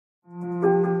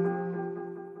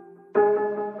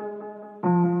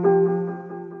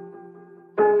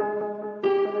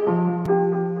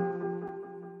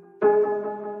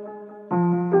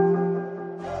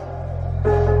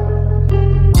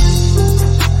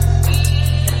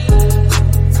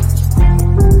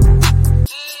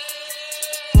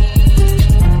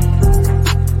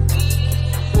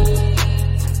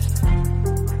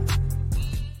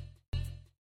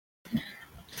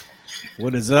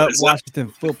What is up, Washington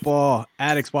Football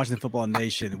Addicts, Washington Football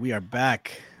Nation? We are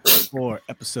back for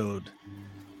episode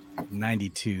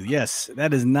 92. Yes,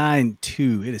 that is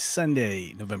 9-2. It is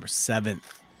Sunday, November 7th.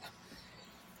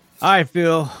 All right,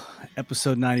 Phil,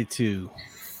 episode 92.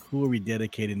 Who are we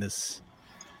dedicating this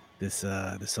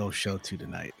whole show to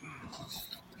tonight?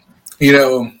 You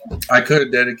know, I could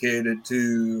have dedicated it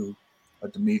to a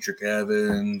Demetric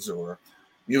Evans or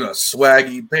even a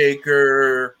Swaggy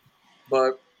Baker,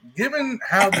 but given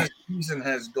how this season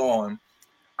has gone,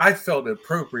 I felt it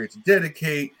appropriate to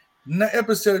dedicate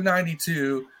episode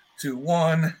 92 to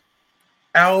one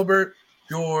Albert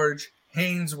George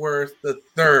Haynesworth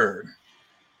III.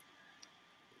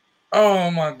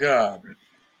 Oh my God.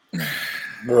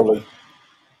 Really?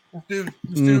 This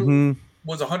dude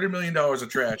was $100 million of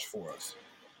trash for us.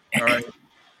 All right.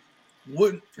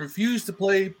 Would refuse to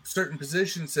play certain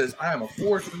positions, says I am a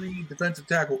 4-3 defensive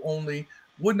tackle only,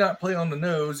 would not play on the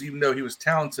nose, even though he was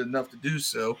talented enough to do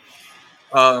so.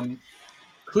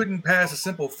 Couldn't pass a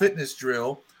simple fitness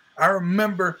drill. I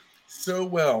remember so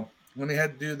well when they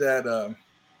had to do that. It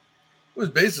was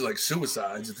basically like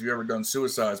suicides, if you've ever done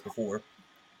suicides before.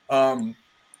 There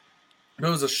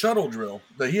was a shuttle drill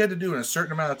that he had to do in a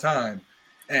certain amount of time.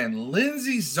 And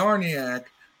Lindsey Zarniak,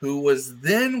 who was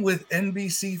then with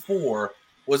NBC4,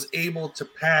 was able to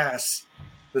pass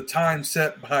the time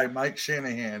set by Mike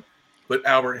Shanahan, but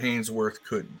Albert Haynesworth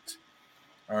couldn't.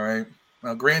 All right.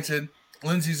 Now, granted,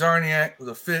 Lindsey Zarniak was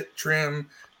a fit, trim,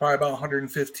 probably about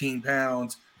 115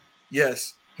 pounds.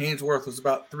 Yes, Haynesworth was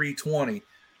about 320.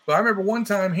 But I remember one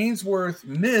time Haynesworth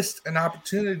missed an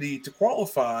opportunity to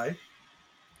qualify.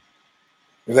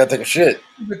 You got to take a shit.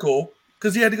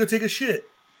 Because he had to go take a shit.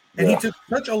 And he took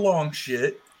such a long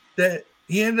shit that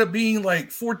he ended up being like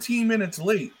 14 minutes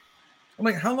late. I'm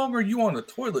like, how long are you on the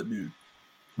toilet, dude?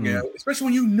 You know, especially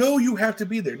when you know you have to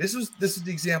be there. This is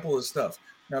the example of stuff.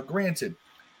 Now, granted,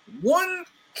 one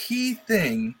key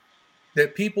thing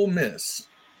that people miss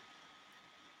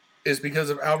is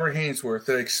because of Albert Haynesworth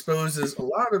that exposes a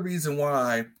lot of the reason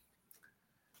why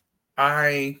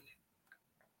I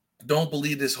don't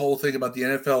believe this whole thing about the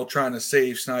NFL trying to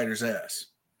save Snyder's ass.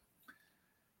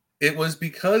 It was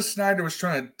because Snyder was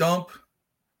trying to dump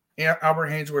Albert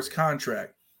Haynesworth's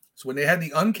contract. So when they had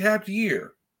the uncapped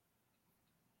year,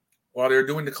 while they were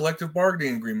doing the collective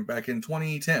bargaining agreement back in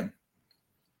 2010,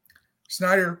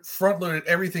 Snyder front-loaded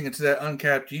everything into that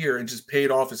uncapped year and just paid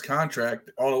off his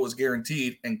contract, all it was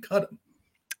guaranteed, and cut him.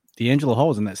 D'Angelo Hall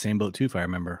was in that same boat too, if I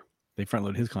remember. They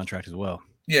front-loaded his contract as well.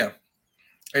 Yeah.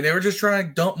 And they were just trying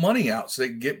to dump money out so they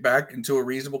could get back into a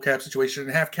reasonable cap situation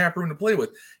and have cap room to play with.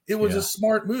 It was a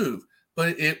smart move,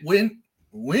 but it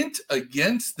went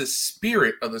against the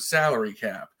spirit of the salary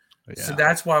cap. Yeah. So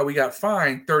that's why we got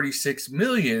fined $36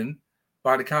 million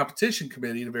by the competition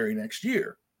committee the very next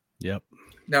year. Yep.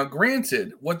 Now,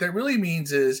 granted, what that really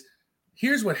means is,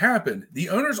 here's what happened. The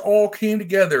owners all came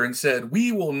together and said,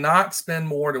 we will not spend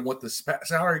more than what the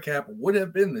salary cap would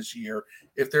have been this year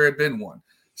if there had been one.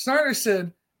 Snyder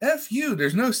said, F you,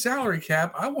 there's no salary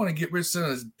cap. I want to get rid of some of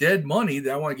this dead money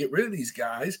that I want to get rid of these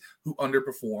guys who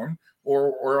underperform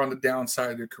or on the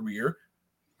downside of their career.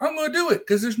 I'm going to do it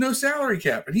because there's no salary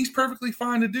cap. And he's perfectly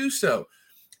fine to do so.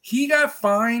 He got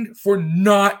fined for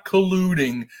not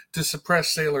colluding to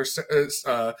suppress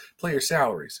player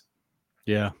salaries.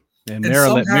 Yeah. And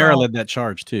Mara led that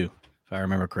charge too, if I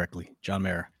remember correctly. John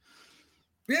Mara.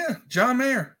 Yeah, John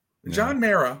Mayer. Yeah. John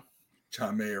Mayer.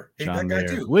 Hate that guy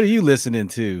too. What are you listening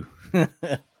to?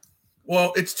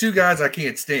 Well, it's two guys I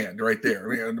can't stand right there.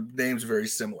 The names are very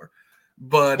similar.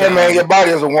 But hey, man, your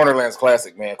body is a Wonderlands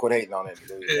classic, man. Quit hating on it.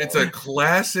 It's a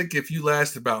classic if you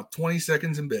last about 20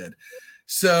 seconds in bed.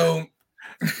 So,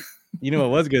 you know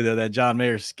what was good though? That John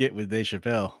Mayer skit with Dave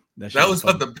Chappelle. That was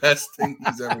about the best thing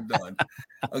he's ever done.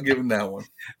 I'll give him that one.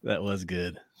 That was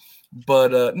good.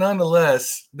 But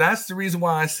nonetheless, that's the reason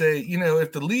why I say,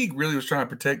 if the league really was trying to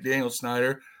protect Daniel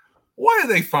Snyder, why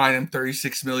did they fine him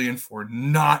 $36 million for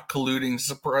not colluding to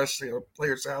suppress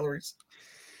player salaries?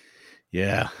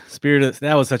 Yeah,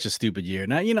 that was such a stupid year.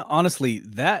 Now, honestly,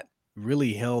 that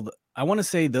really held. I want to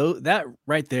say though that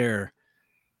right there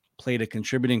played a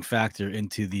contributing factor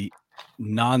into the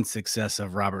non-success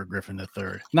of Robert Griffin III.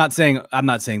 I'm not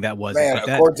saying that wasn't.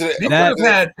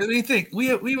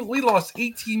 We lost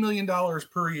 $18 million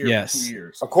per year for 2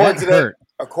 years. According to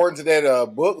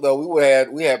that book, though,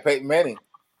 we had Peyton Manning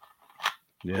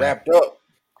wrapped up.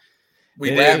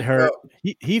 It hurt.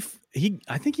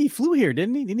 I think he flew here,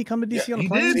 didn't he? Didn't he come to DC on a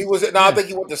plane? He was. No, I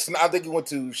think he went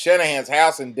to Shanahan's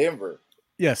house in Denver.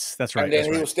 Yes, that's right. And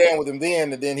then he was staying with him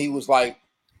then, and then he was like,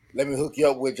 "Let me hook you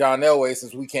up with John Elway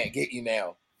since we can't get you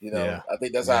now." I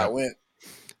think that's how it went.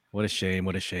 What a shame.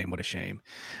 What a shame. What a shame.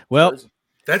 Well,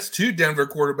 that's 2 Denver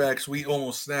quarterbacks we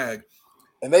almost snagged.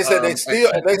 And they said they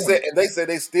still, and they said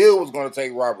they still was going to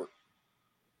take Robert.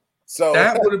 So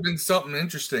that would have been something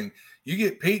interesting. You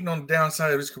get Peyton on the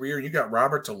downside of his career, and you got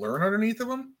Robert to learn underneath of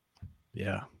him.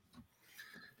 Yeah.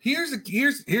 Here's the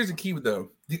key though.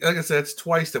 Like I said, it's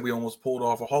twice that we almost pulled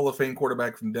off a Hall of Fame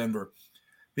quarterback from Denver.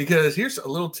 Because here's a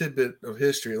little tidbit of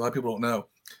history a lot of people don't know.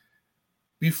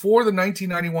 Before the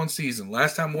 1991 season,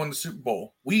 last time we won the Super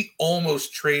Bowl, we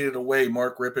almost traded away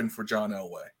Mark Rippon for John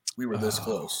Elway. We were this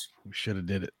close. We should have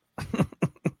did it.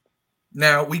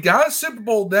 Now, we got a Super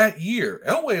Bowl that year.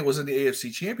 Elway was in the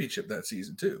AFC Championship that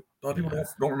season, too. A lot of people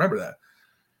don't remember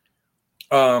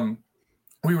that.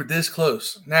 We were this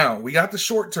close. Now, we got the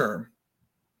short term,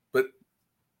 but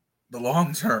the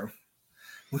long term,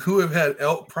 we would have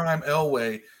had prime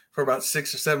Elway for about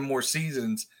 6 or 7 more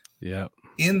seasons. Yeah.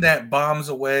 In that bombs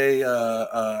away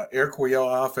Air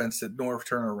Coryell offense that Norv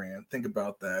Turner ran. Think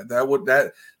about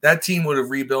that. That team would have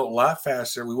rebuilt a lot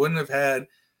faster. We wouldn't have had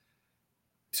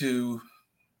to.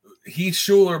 Heath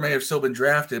Schuler may have still been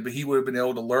drafted, but he would have been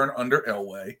able to learn under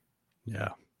Elway. Yeah.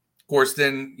 Of course,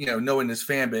 then, knowing his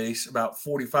fan base, about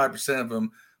 45% of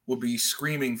them would be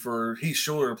screaming for Heath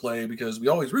Schuler to play because we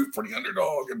always root for the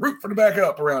underdog and root for the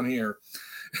backup around here.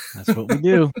 That's what we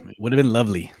do. It would have been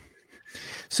lovely.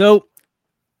 So,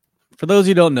 for those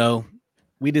who don't know,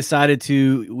 we decided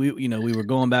we were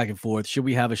going back and forth. Should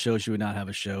we have a show? Should we not have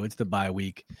a show? It's the bye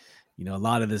week. A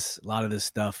lot of this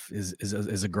stuff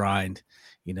is a grind,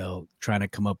 trying to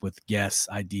come up with guests,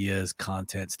 ideas,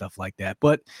 content, stuff like that.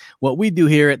 But what we do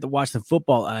here at the Washington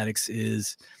Football Addicts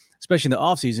is, especially in the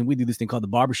off season, we do this thing called the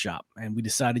barbershop. And we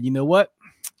decided, you know what?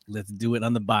 Let's do it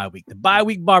on the bye week. The bye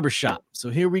week barbershop. So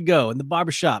here we go. In the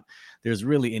barbershop, there's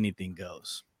really anything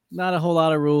goes. Not a whole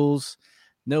lot of rules.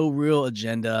 No real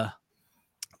agenda.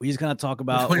 We just kind of talk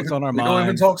about what's on our mind. We don't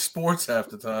even talk sports half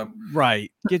the time.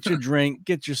 Right. Get your drink,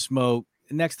 get your smoke.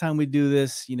 Next time we do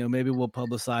this, maybe we'll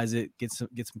publicize it, get some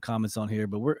comments on here.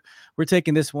 But we're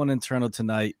taking this one internal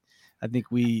tonight. I think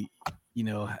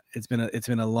it's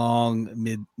been a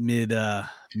long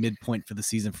midpoint for the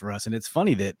season for us. And it's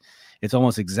funny that it's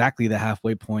almost exactly the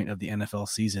halfway point of the NFL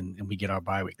season and we get our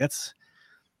bye week. That's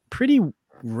pretty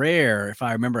rare if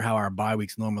I remember how our bye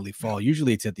weeks normally fall.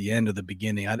 Usually it's at the end or the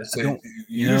beginning.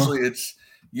 Usually it's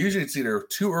either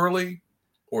too early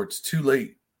or it's too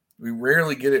late. We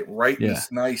rarely get it right in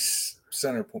this nice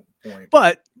center point.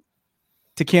 But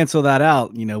to cancel that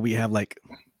out, we have like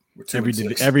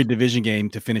every division game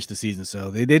to finish the season. So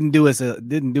they didn't do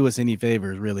us any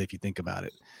favors, really, if you think about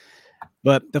it.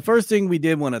 But the first thing we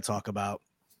did want to talk about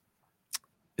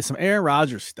is some Aaron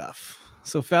Rodgers stuff.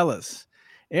 So fellas,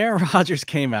 Aaron Rodgers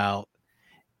came out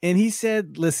and he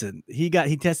said, listen, he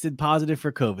tested positive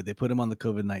for COVID. They put him on the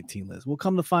COVID-19 list. We'll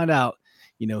come to find out,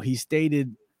 he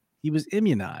stated he was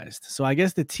immunized. So I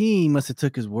guess the team must have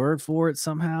took his word for it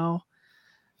somehow.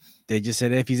 They just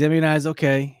said, if he's immunized,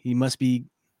 okay, he must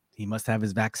have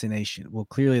his vaccination. Well,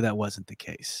 clearly that wasn't the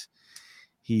case.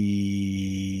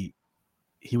 He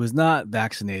was not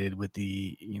vaccinated with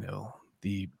the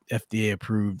FDA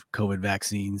approved COVID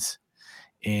vaccines.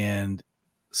 And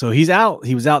so he's out.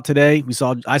 He was out today.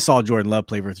 I saw Jordan Love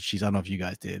play versus the Chiefs. I don't know if you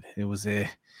guys did. It was way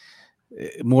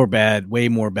more bad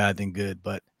than good.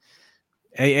 But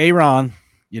hey, Aaron,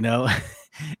 he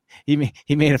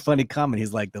made a funny comment.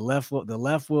 He's like, the left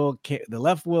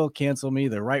will cancel me,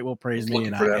 the right will praise me,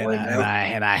 and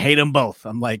I hate them both.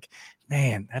 I'm like,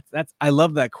 man, that's I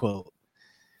love that quote.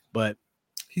 But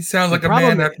he sounds like a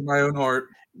man after my own heart.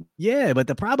 Yeah, but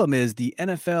the problem is the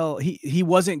NFL. He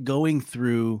wasn't going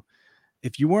through.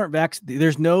 If you weren't vaccinated,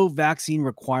 there's no vaccine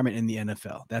requirement in the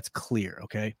NFL. That's clear,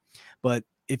 okay? But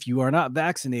if you are not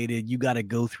vaccinated, you got to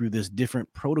go through this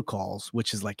different protocols,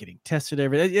 which is like getting tested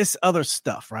it's other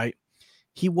stuff, right?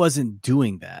 He wasn't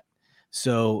doing that.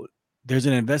 So there's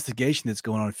an investigation that's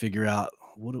going on to figure out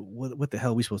what the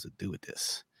hell are we supposed to do with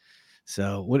this.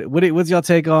 So what's y'all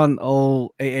take on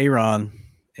old Aaron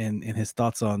and his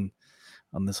thoughts on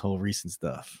this whole recent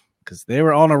stuff? Because they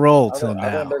were on a roll till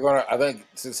now. I think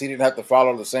since he didn't have to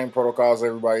follow the same protocols as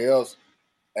everybody else,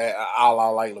 a la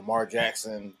like Lamar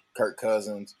Jackson, Kirk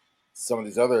Cousins, some of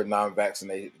these other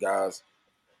non-vaccinated guys,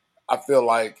 I feel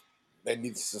like they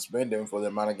need to suspend him for the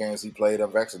amount of games he played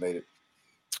unvaccinated.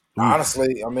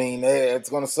 Honestly, I mean, it's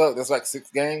going to suck. That's like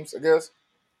 6 games, I guess.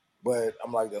 But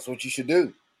I'm like, that's what you should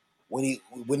do. When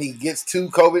he gets 2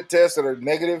 COVID tests that are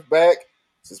negative back,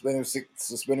 suspend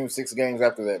him 6 games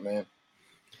after that, man.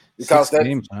 Because 6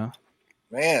 games, huh?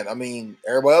 Man, I mean,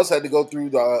 everybody else had to go through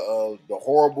the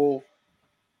horrible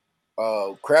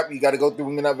crap you got to go through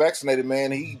when you're not vaccinated,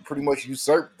 man. He pretty much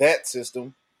usurped that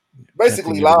system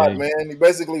Basically Testing every lied, day. man. He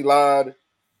basically lied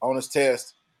on his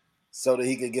test so that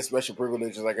he could get special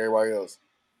privileges like everybody else.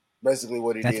 Basically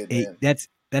what he That's did, 8. man.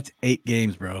 That's 8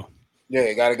 games, bro. Yeah,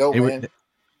 you gotta go, They were man.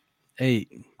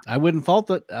 8. I wouldn't fault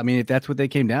it. I mean, if that's what they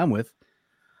came down with,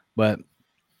 but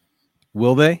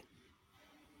will they?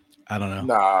 I don't know.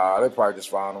 Nah, they probably just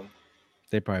found him.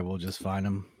 They probably will just fine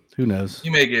him. Who knows?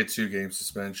 You may get 2-game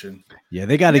suspension. Yeah,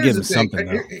 they got to give Here's him the thing. something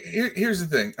though. Here's the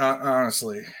thing.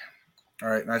 Honestly, all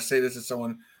right, and I say this as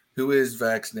someone who is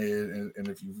vaccinated, and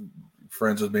if you're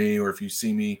friends with me or if you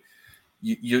see me,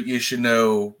 you should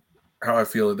know how I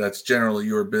feel that that's generally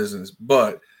your business.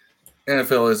 But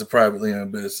NFL is a privately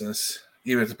owned business,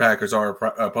 even if the Packers are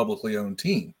a publicly owned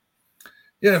team.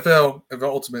 The NFL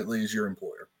ultimately is your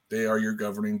employer. They are your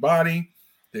governing body.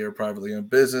 They are a privately owned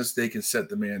business. They can set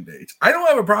the mandates. I don't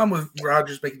have a problem with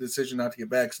Rodgers making the decision not to get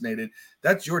vaccinated.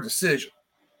 That's your decision.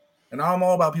 And I'm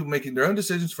all about people making their own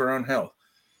decisions for their own health.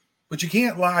 But you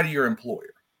can't lie to your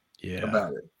employer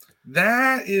about it.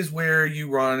 That is where you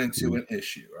run into an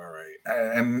issue. All right.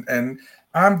 And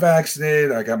I'm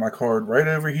vaccinated. I got my card right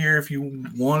over here if you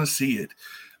want to see it.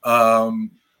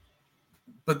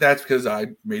 But that's because I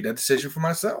made that decision for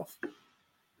myself.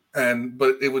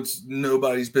 But it was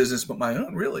nobody's business but my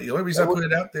own, really. The only reason I put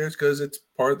it out there is because it's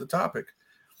part of the topic.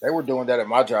 They were doing that at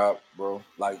my job, bro.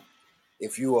 Like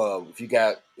if you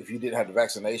didn't have the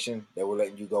vaccination, they were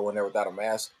letting you go in there without a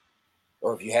mask.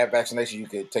 Or if you had vaccination, you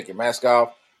could take your mask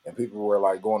off, and people were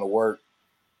like going to work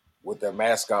with their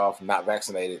mask off, not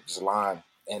vaccinated, just lying.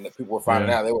 And the people were finding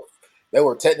out they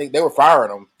were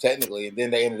firing them technically, and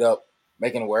then they ended up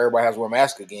making it where everybody has to wear a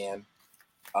mask again.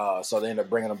 So they ended up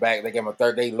bringing them back. They gave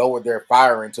them they lowered their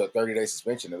firing to a 30-day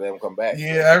suspension and let them come back.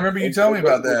 Yeah, I remember you telling me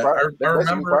about that. I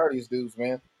remember fire these dudes,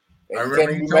 man. And I you remember can't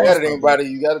even you be telling mad us at about anybody.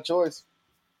 You got a choice.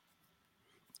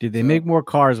 Did they make more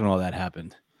cars when all that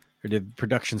happened, or did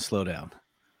production slow down?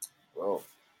 Bro.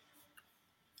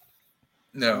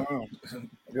 No,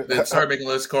 they started making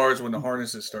less cars when the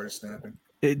harnesses started snapping.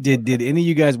 Did any of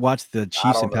you guys watch the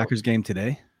Chiefs and Packers game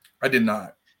today? I did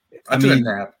not. I took a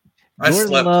nap.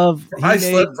 Jordan Love. I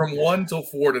slept from 1 till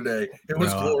 4 today. It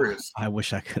was glorious. I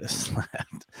wish I could have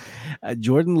slept.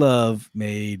 Jordan Love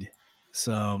made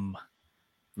some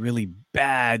really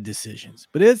bad decisions,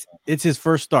 but it's his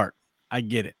first start. I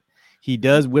get it. He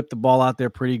does whip the ball out there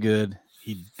pretty good.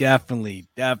 He definitely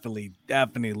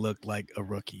looked like a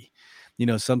rookie. You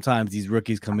know, sometimes these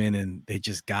rookies come in and they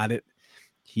just got it.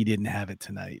 He didn't have it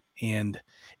tonight. And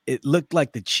it looked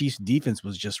like the Chiefs defense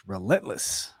was just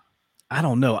relentless. I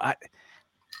don't know.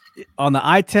 On the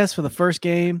eye test for the first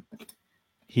game,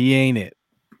 he ain't it.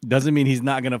 Doesn't mean he's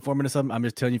not going to form into something. I'm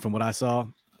just telling you from what I saw,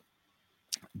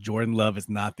 Jordan Love is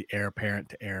not the heir apparent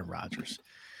to Aaron Rodgers.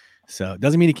 So it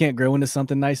doesn't mean he can't grow into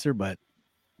something nicer, but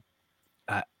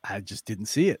I just didn't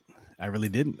see it. I really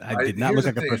didn't. I did not look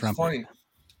like a first round pick.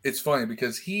 It's funny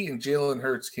because he and Jalen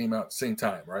Hurts came out at the same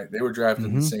time, right? They were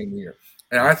drafted the same year.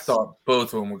 And I thought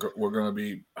both of them were going to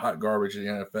be hot garbage in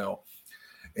the NFL.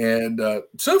 And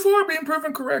so far being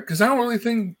proven correct because I don't really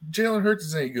think Jalen Hurts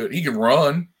is any good. He can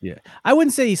run. Yeah. I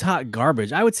wouldn't say he's hot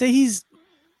garbage. I would say he's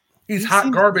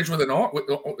hot garbage with an arm.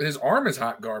 His arm is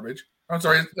hot garbage. I'm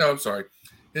sorry.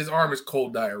 His arm is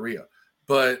cold diarrhea.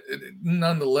 But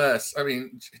nonetheless, I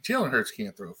mean, Jalen Hurts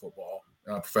can't throw a football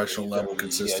on a professional level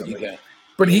consistently. Yeah,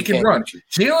 but he can run.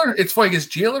 It's funny because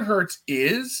Jalen Hurts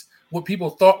is what people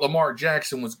thought Lamar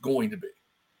Jackson was going to be.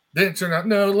 Then it turned out,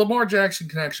 no, Lamar Jackson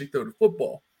can actually throw the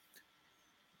football.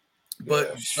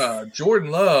 But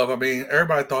Jordan Love, I mean,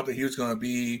 everybody thought that he was going to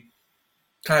be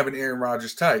kind of an Aaron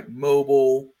Rodgers type,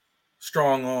 mobile,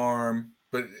 strong arm.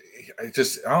 But I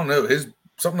don't know.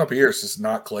 Something up here is just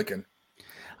not clicking.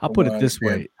 I'll put it this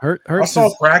way. Hurts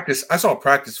I saw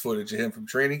practice footage of him from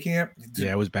training camp.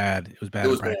 Yeah, it was bad. It was bad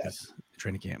in practice,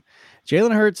 training camp.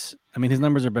 Jalen Hurts, I mean, his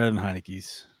numbers are better than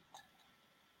Heineke's.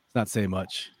 It's not saying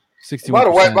much. 61%.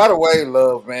 By the way,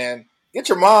 Love, man, get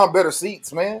your mom better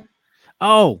seats, man.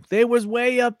 Oh, they was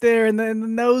way up there in the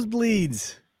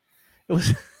nosebleeds. It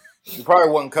was. He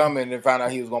probably wasn't coming and found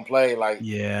out he was gonna play.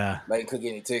 Yeah, they couldn't get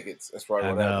any tickets. That's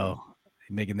probably what happened.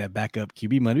 Making that backup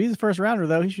QB money. He's a first rounder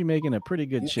though. He should be making a pretty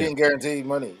good chip. He's getting guaranteed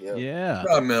money. Yeah.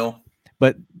 $1 million.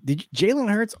 But Jalen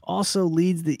Hurts also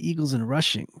leads the Eagles in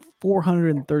rushing,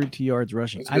 432 yards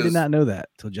rushing. I did not know that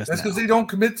till just now. That's because they don't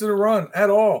commit to the run at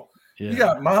all. Yeah. You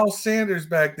got Miles Sanders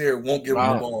back there, won't give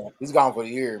him the ball. He's gone for the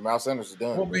year. Miles Sanders is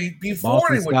done. Well, before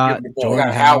they would give him the ball.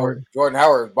 Jordan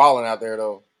Howard is balling out there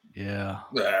though. Yeah.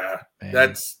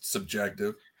 That's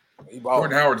subjective.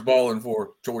 Jordan Howard's balling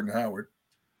for Jordan Howard.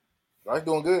 He's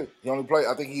doing good. He only played.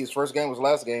 I think his first game was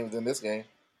last game, then this game.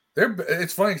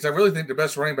 It's funny because I really think the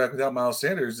best running back without Miles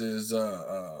Sanders is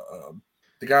the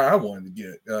guy I wanted to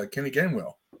get, Kenny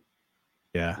Gainwell.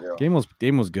 Yeah.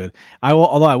 Gainwell's good.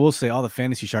 Although I will say all the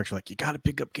fantasy sharks are like, you got to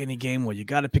pick up Kenny Gainwell. You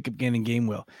got to pick up Kenny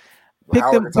Gainwell.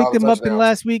 Picked him up in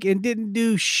last week and didn't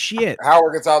do shit.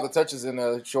 Howard gets all the touches in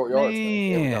the short yards.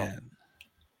 Man.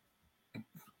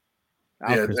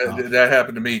 Yeah, that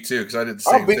happened to me too because I did the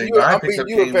same thing. I picked up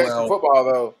you in fantasy football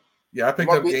though. Yeah, I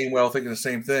picked up Gainwell thinking the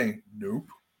same thing. Nope.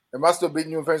 Am I still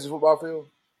beating you in fantasy football field?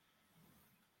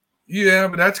 Yeah,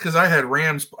 but that's because I had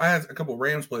Rams. I had a couple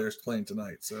Rams players playing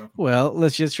tonight. So well,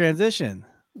 let's just transition.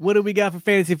 What do we got for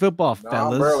fantasy football,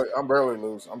 fellas? I'm barely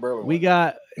loose. We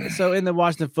got so in the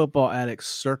Washington Football Addicts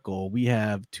circle, we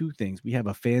have two things. We have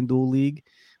a FanDuel league,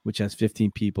 which has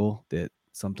 15 people that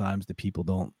sometimes the people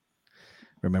don't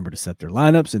remember to set their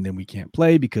lineups, and then we can't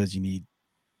play because you need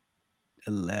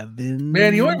 11.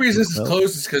 Man, the only reason this is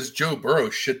closed is because Joe Burrow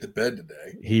shit the bed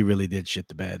today. He really did shit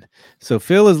the bed. So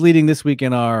Phil is leading this week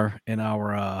in our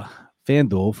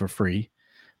FanDuel for free,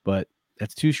 but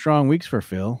that's 2 strong weeks for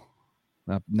Phil.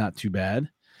 Not too bad.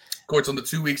 Of course, on the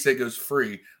 2 weeks that goes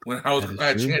free, when I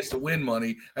had a chance to win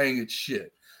money, I didn't get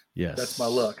shit. Yes, that's my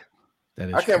luck. That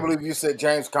is. I can't believe you said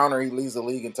James Conner. He leads the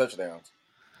league in touchdowns.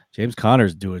 James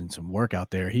Conner's doing some work out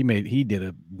there. He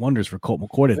did wonders for Colt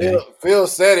McCoy today. Phil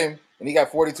set him, and he got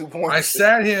 42 points. I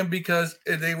sat him because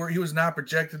he was not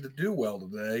projected to do well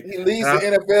today. He leads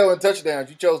the NFL in touchdowns.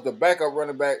 You chose the backup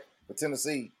running back for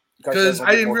Tennessee because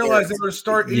I didn't realize they were going to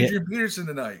start Adrian Peterson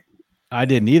tonight. I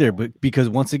didn't either, but because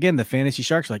once again, the fantasy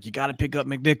sharks are like, you got to pick up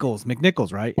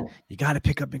McNichols, right? You got to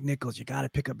pick up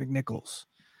McNichols.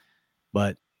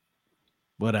 But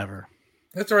whatever.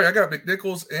 That's all right. I got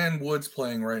McNichols and Woods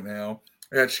playing right now.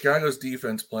 I got Chicago's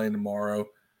defense playing tomorrow.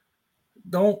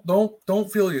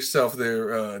 Don't feel yourself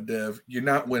there, Dev. You're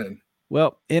not winning.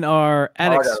 Well, in our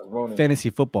Addicts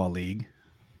Fantasy Football League,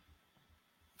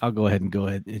 I'll go ahead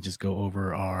and just go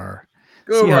over our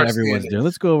see how everyone's doing.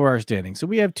 Let's go over our standings. So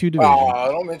we have 2 divisions.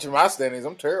 Oh, don't mention my standings.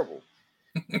 I'm terrible.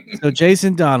 So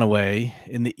Jason Donaway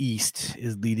in the East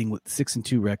is leading with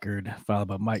 6-2 record, followed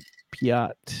by Mike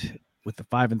Piat with the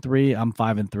 5-3. I'm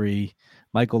 5-3.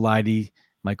 Michael Leidy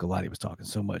was talking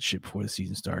so much shit before the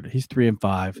season started. He's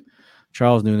 3-5.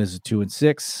 Charles Nunes is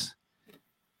 2-6.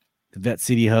 The Vet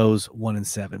City Hose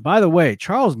 1-7. By the way,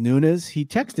 Charles Nunes, he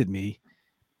texted me.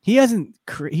 He hasn't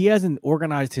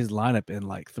organized his lineup in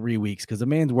like 3 weeks because the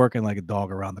man's working like a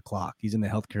dog around the clock. He's in the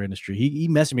healthcare industry. He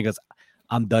messaged me because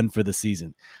I'm done for the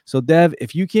season. So Dev,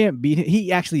 if you can't beat him,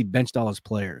 he actually benched all his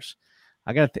players.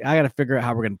 I gotta figure out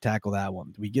how we're gonna tackle that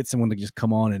one. Do we get someone to just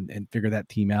come on and figure that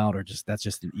team out, or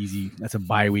that's a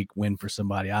bye week win for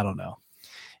somebody? I don't know.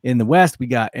 In the West, we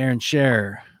got Aaron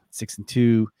Scherer,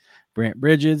 6-2, Brant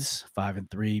Bridges,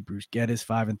 5-3, Bruce Geddes,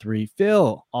 5-3,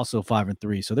 Phil also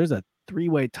 5-3. So there's a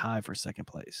 3-way tie for second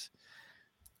place.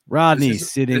 Rodney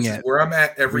sitting at where I'm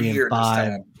at every year this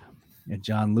time. And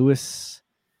John Lewis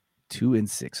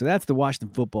 2-6. So that's the Washington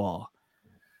Football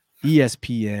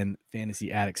ESPN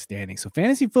Fantasy Addict standing. So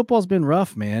fantasy football's been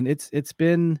rough, man. It's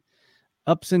been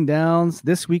ups and downs.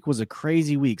 This week was a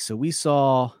crazy week. So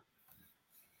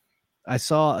I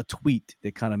saw a tweet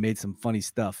that kind of made some funny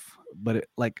stuff, but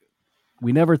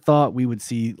we never thought we would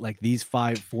see like these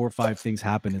 4 or 5 things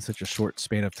happen in such a short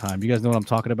span of time. You guys know what I'm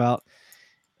talking about?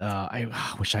 I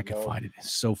wish I could find it.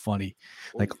 It's so funny.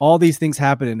 Like all these things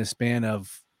happen in a span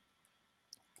of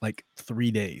like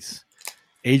 3 days.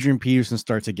 Adrian Peterson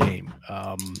starts a game.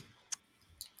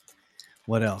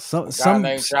 What else? Some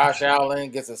named Josh Allen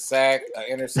gets a sack, an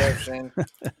interception,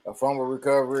 a fumble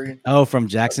recovery. Oh, from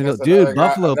Jacksonville. Dude,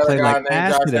 Buffalo played like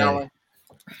ass today.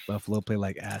 Buffalo played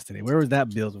like ass today. Where was that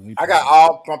Bills when we played? I got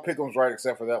all my pick'ems right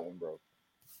except for that one, bro.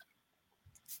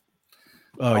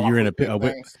 Oh, you're in a pick.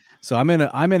 So I'm in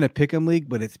a pick'em league,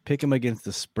 but it's pick'em against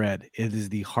the spread. It is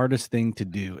the hardest thing to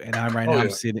do, and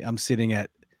I'm sitting at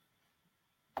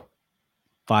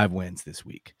 5 wins this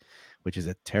week, which is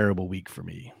a terrible week for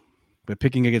me. But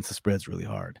picking against the spread is really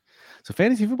hard. So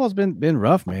fantasy football's been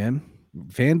rough, man.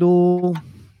 FanDuel.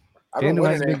 I've been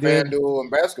winning in FanDuel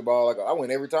and basketball. Like I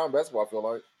win every time basketball. I feel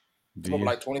like I'm up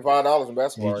like $25 in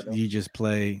basketball. Right now. You just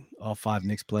play all 5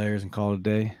 Knicks players and call it a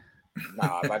day.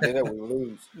 Nah, if I did that, we would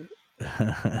lose.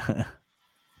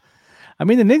 I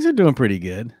mean, the Knicks are doing pretty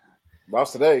good.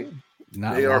 Lost today.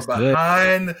 They are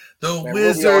behind the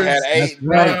Wizards. Rubio had 8.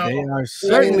 Right. They are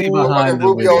certainly behind the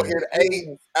Rubio Wizards. hit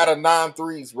 8 out of 9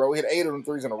 threes, bro. He hit 8 of them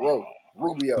threes in a row.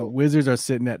 Rubio. The Wizards are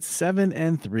sitting at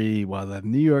 7-3, while the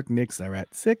New York Knicks are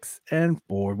at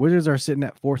 6-4. Wizards are sitting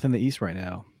at 4th in the East right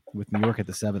now, with New York at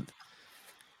the 7th.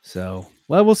 So,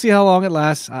 well, we'll see how long it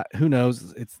lasts. Who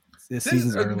knows?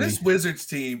 season's early. This Wizards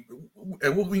team,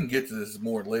 and we can get to this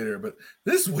more later, but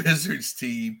this Wizards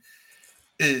team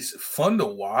is fun to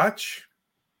watch,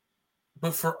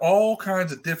 but for all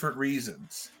kinds of different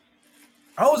reasons.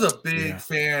 I was a big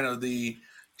fan of the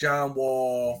John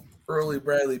Wall, early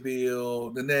Bradley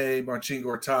Beal, Nene, Marcin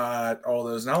Gortat, all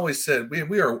those. And I always said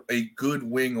we are a good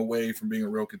wing away from being a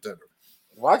real contender.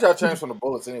 Why'd y'all change from the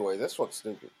Bullets anyway? That's fucking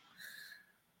stupid.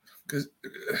 Because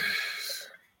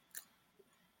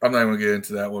I'm not even going to get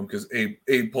into that one because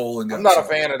Abe Poland. I'm not a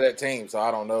fan of that team, so I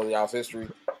don't know y'all's history.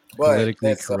 But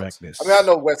politically correctness. I mean, I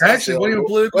know Wes Actually,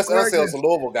 Wes Unsell's a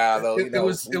Louisville guy, though. It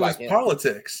was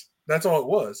politics. That's all it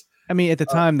was. I mean, at the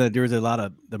time, there was a lot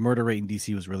of the murder rate in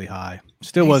DC was really high.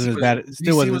 Still wasn't as bad.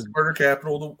 Still DC was murder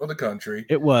capital of the country.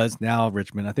 It was. Now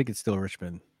Richmond. I think it's still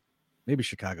Richmond. Maybe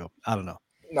Chicago. I don't know.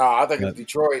 No, I think it's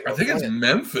Detroit. I think it's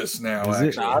Memphis now.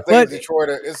 Actually, no, I think Detroit.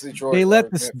 It's Detroit. They let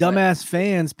the dumbass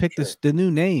fans pick the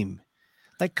new name.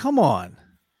 Like, come on.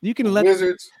 You can let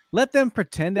Wizards. Let them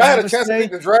pretend. I had a chance to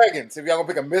pick the Dragons. If y'all gonna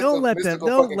pick a mystical,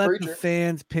 don't let creature. The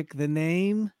fans pick the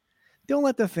name. Don't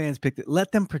let the fans pick it.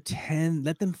 Let them pretend.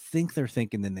 Let them think they're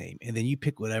thinking the name, and then you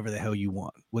pick whatever the hell you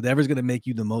want. Whatever's going to make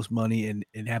you the most money and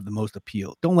have the most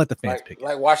appeal. Don't let the fans pick it.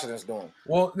 Like Washington's doing.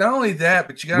 Well, not only that,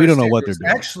 but you got. We don't know what they're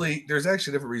doing. There's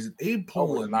actually a different reason. Abe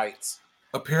Poland Knights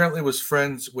apparently was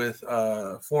friends with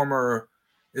former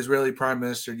Israeli Prime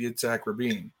Minister Yitzhak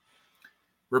Rabin.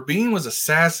 Rabin was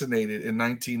assassinated in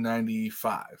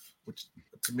 1995, which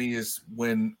to me is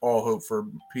when all hope for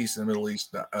peace in the Middle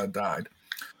East died.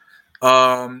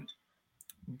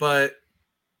 But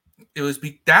it was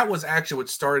that was actually what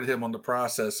started him on the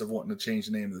process of wanting to change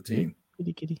the name of the team.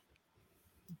 Kitty.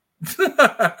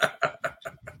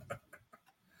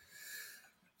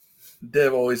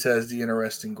 Dev always has the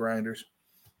interesting grinders.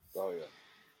 Oh yeah,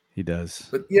 he does.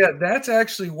 But yeah, that's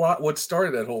actually what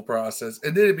started that whole process,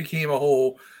 and then it became a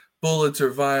whole bullets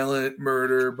are violent,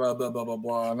 murder, blah blah blah blah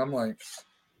blah, and I'm like.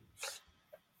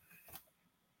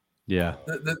 Yeah,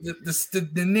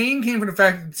 the name came from the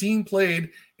fact that the team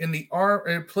played in the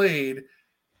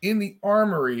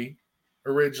Armory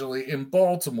originally in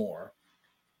Baltimore,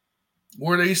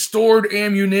 where they stored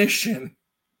ammunition.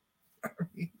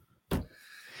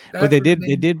 But they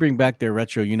did bring back their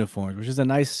retro uniforms, which is a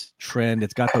nice trend.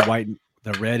 It's got the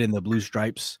red and the blue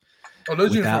stripes. Oh,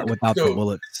 those without the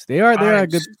bullets. They are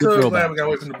good. So glad we got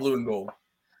away from the blue and gold.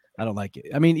 I don't like it.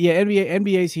 I mean, yeah,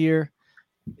 NBA's here.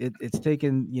 It's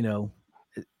taken,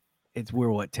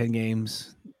 we're 10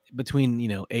 games between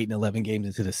 8 and 11 games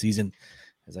into the season,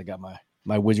 as I got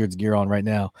my Wizards gear on right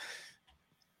now.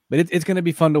 But it's going to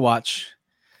be fun to watch.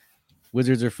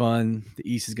 Wizards are fun. The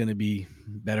East is going to be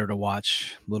better to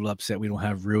watch. A little upset we don't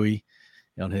have Rui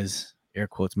on his air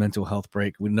quotes mental health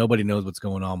break. Nobody knows what's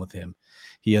going on with him.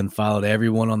 He unfollowed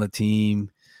everyone on the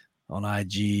team. On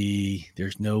IG,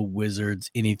 there's no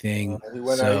Wizards anything. He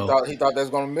went out. He thought they was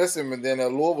gonna miss him, and then a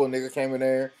Louisville nigga came in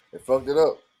there and fucked it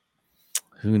up.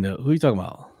 Who knows? Who are you talking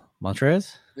about?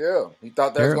 Montrez? Yeah, he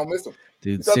thought they was gonna miss him.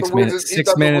 Dude, six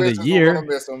man of the year.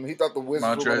 He thought the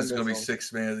Wizards Montrez is gonna be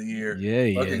 6th man of the year. Yeah,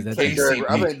 he is. I think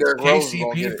Derrick Rose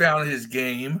KCP found his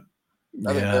game.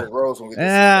 I think Derrick Rose will get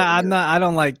this. I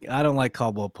don't like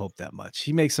Caldwell Pope that much.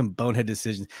 He makes some bonehead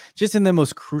decisions just in the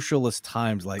most crucialist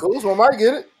times. Like Kuzma might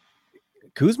get it.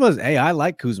 Kuzma's, I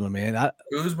like Kuzma, man.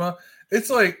 Kuzma, it's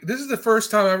like this is the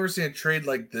first time I've ever seen a trade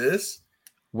like this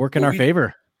work in our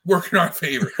favor. Where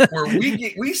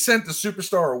we sent the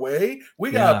superstar away.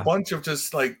 We got a bunch of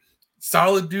just like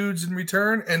solid dudes in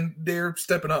return, and they're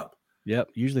stepping up. Yep.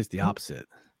 Usually it's the opposite.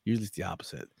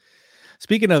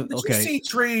 Speaking of,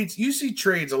 you see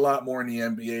trades a lot more in the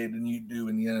NBA than you do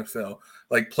in the NFL.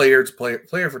 Like player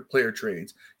for player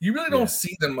trades. You really don't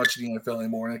see them much in the NFL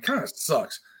anymore, and it kind of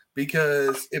sucks.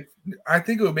 Because I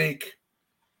think it would make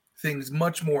things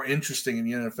much more interesting in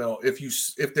the NFL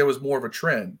if there was more of a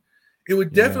trend. It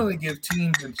would definitely give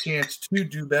teams a chance to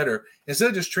do better instead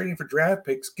of just trading for draft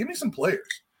picks. Give me some players.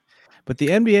 But the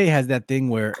NBA has that thing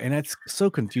where, and it's so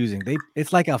confusing.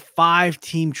 It's like a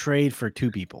 5-team trade for 2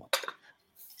 people.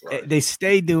 Right. They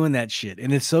stay doing that shit,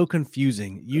 and it's so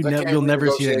confusing. You'll never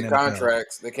see that in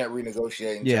contracts. They can't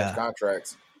renegotiate and change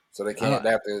contracts, so they can't. They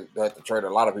have to trade a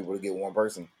lot of people to get one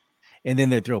person. And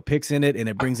then they throw picks in it, and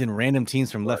it brings in random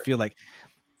teams from left field. Like,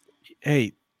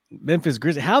 hey, Memphis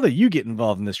Grizzlies, how do you get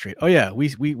involved in this trade? Oh yeah,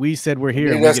 we said we're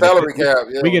here. We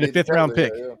get a 5th round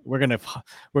pick. Yeah. We're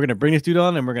gonna bring this dude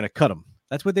on, and we're gonna cut him.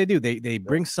 That's what they do. They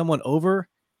bring someone over,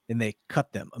 and they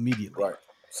cut them immediately. Right,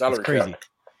 salary it's crazy. Cap.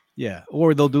 Yeah,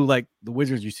 or they'll do like the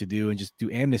Wizards used to do, and just do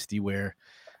amnesty, where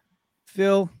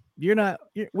Phil, we're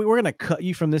gonna cut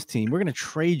you from this team. We're gonna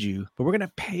trade you, but we're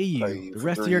gonna pay you the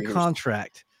rest of your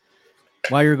contract.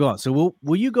 while you're gone. So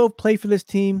will you go play for this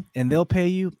team and they'll pay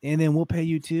you and then we'll pay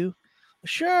you too?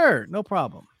 Sure, no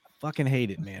problem. I fucking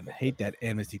hate it, man. I hate that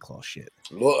amnesty clause shit.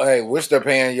 Look, hey, wish they're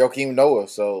paying Joakim Noah,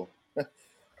 so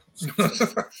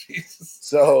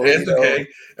so it's okay.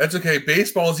 That's okay.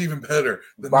 Baseball is even better.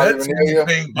 The Mets will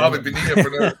be paying Bobby Bonilla for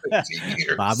another 15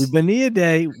 years. Bobby Bonilla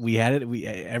Day. We had it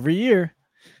every year.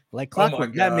 Like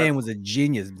clockwork. That man was a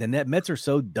genius. The Mets are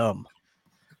so dumb.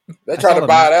 They tried to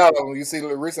buy it out of him. You see,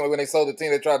 recently when they sold the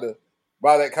team, they tried to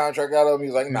buy that contract out of him.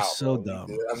 He's like, "No, so bro,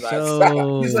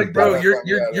 dumb." He's like, "Bro,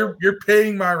 you're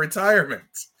paying my retirement."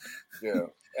 Yeah,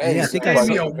 I think I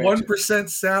see a 1%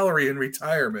 salary in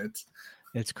retirement.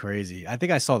 It's crazy. I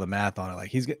think I saw the math on it.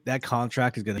 Like that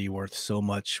contract is going to be worth so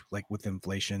much, like with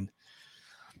inflation.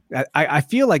 I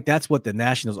feel like that's what the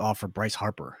Nationals offer Bryce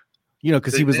Harper. You know,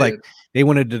 because he was like, they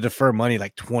wanted to defer money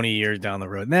like 20 years down the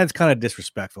road. And that's kind of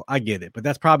disrespectful. I get it, but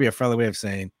that's probably a friendly way of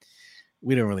saying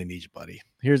we don't really need you, buddy.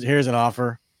 Here's an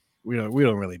offer. We don't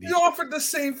really need you. You offered the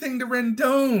same thing to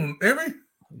Rendon.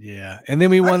 Yeah, and then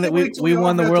we won the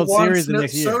World Series the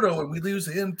next year. Soto, and we lose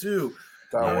him too.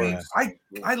 I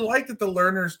like that the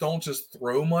learners don't just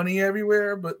throw money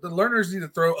everywhere, but the learners need to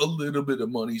throw a little bit of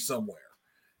money somewhere.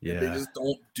 Yeah, they just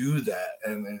don't do that,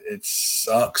 and it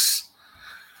sucks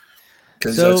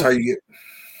because that's how you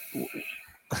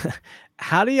get.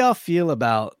 How do y'all feel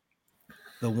about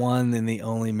the one and the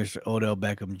only Mr. Odell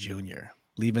Beckham Jr.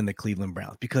 leaving the Cleveland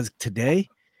Browns? Because today,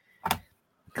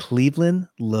 Cleveland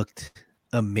looked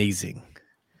amazing.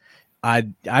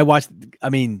 I watched. I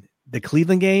mean, the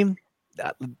Cleveland game.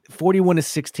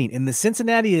 41-16, and the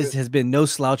Cincinnati has been no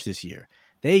slouch this year.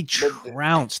 They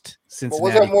trounced Cincinnati.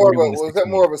 Was that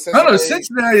more of a Cincinnati? I don't know.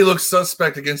 Cincinnati looks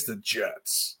suspect against the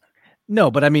Jets.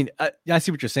 No, but I mean, I see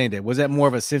what you're saying there. Was that more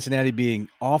of a Cincinnati being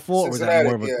awful, or was that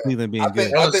more of a Cleveland being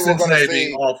good? I think Cincinnati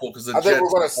being awful because I think we're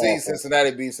going to see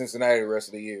Cincinnati beat Cincinnati the rest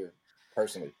of the year.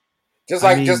 Personally, just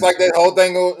like that whole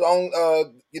thing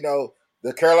on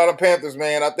the Carolina Panthers,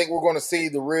 man. I think we're going to see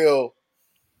the real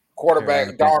quarterback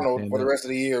Darnold for the rest of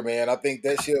the year, man. I think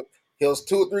that ship hills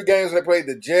 2 or 3 games they played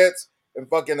the Jets and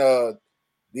fucking the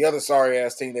other sorry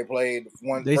ass team they played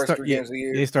first 3 games of the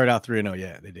year. They started out 3-0,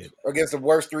 yeah, they did. Against the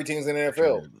worst 3 teams in the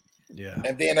NFL. Yeah.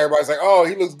 And then everybody's like, "Oh,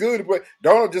 he looks good." But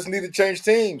Darnold just need to change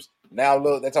teams. Now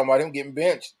look, they're talking about him getting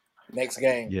benched next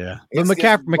game. Yeah. But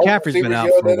McCaffrey's been out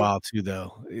for a while too,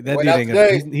 though. That dude ain't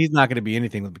gonna, he's not going to be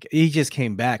anything with he just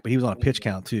came back, but he was on a pitch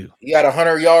count too. He had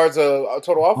 100 yards of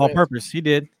total offense. All purpose. He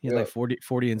did. He had like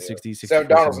 40 and 60. Sam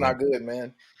Darnold's not good,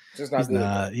 man. Just not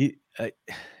good.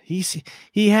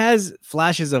 He has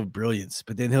flashes of brilliance,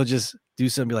 but then he'll just do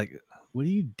something like, "What are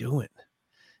you doing?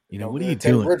 You know, what are you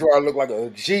doing?" Bridgewater looked like a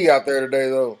G out there today,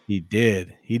 though. He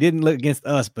did. He didn't look against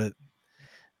us, but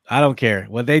I don't care.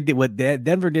 What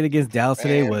Denver did against Dallas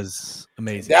today was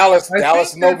amazing. Dallas,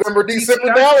 November,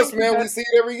 December, Dallas, man. We see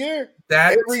it every year.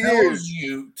 That tells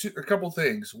you a couple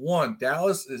things. One,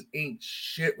 Dallas ain't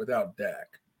shit without Dak.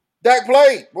 Dak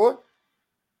played, boy.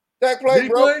 Dak played,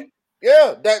 bro. Play?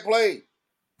 Yeah, Dak played.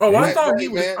 Oh, I thought he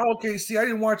was. Oh, okay, see, I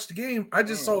didn't watch the game. I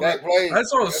just saw that. I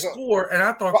saw the score, and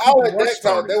I thought. I let Dak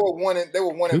talk. They were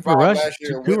 1-5 last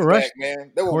year with Dak,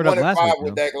 man. They were 1-5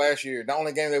 with Dak last year. The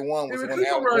only game they won was when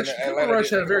Cooper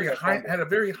Rush had a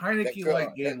very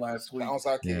Heineke-like game last week,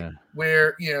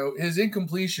 where his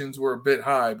incompletions were a bit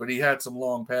high, but he had some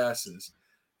long passes.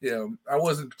 I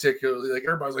wasn't particularly like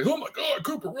everybody's like, "Oh my God,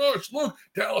 Cooper Rush! Look,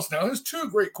 Dallas now has 2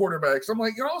 great quarterbacks." I'm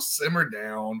like, y'all simmer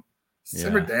down.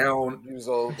 Simmer down.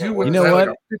 You know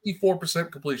what?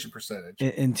 54% completion percentage.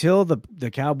 Until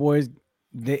the Cowboys,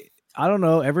 I don't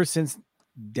know. Ever since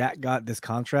Dak got this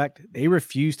contract, they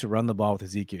refuse to run the ball with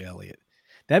Ezekiel Elliott.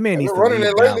 That man needs to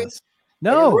leave Dallas.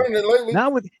 No,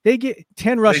 not with. They get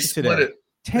 10 rushes today.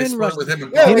 10 rushes with him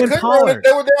and Pollard.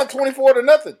 They were down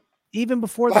 24-0. Even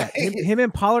before that, him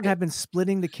and Pollard have been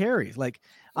splitting the carries. Like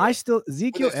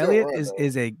Ezekiel Elliott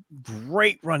is a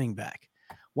great running back.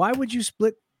 Why would you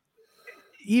split?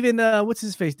 Even what's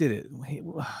his face did it.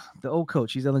 The old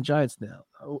coach, he's on the Giants now.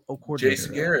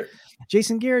 Jason Garrett.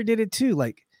 Jason Garrett did it too.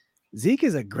 Like Zeke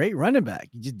is a great running back.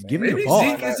 You just give him the ball.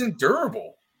 Zeke isn't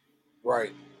durable.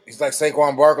 Right. He's like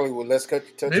Saquon Barkley with less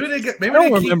touches. Maybe they I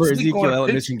don't remember Ezekiel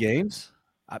Elliott missing games.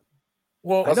 I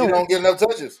don't get enough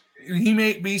touches. He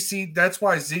may be. See, that's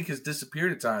why Zeke has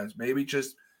disappeared at times. Maybe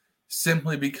just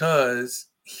simply because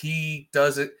he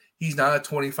doesn't. He's not a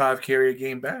 25 carry a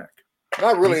game back.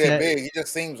 Not really that big. He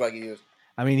just seems like he is.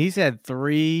 I mean, he's had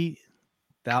 3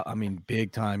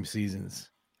 big time seasons.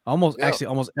 Almost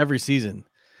every season.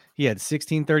 He had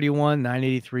 1631,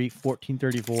 983,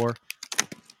 1434,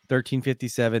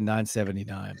 1357,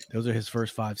 979. Those are his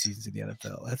first 5 seasons in the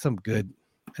NFL. That's some good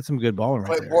That's some good balling right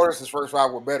Clay there. Bortles' first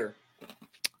 5 were better.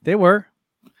 They were,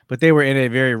 but they were in a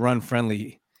very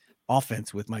run-friendly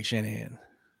offense with Mike Shanahan.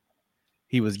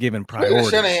 He was given priority.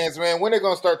 Shanahan's, man, when they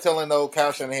going to start telling old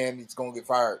Kyle Shanahan he's going to get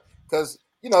fired? Because,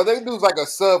 they dude's like a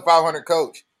sub 500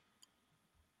 coach.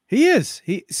 He is.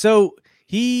 He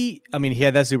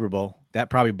had that Super Bowl. That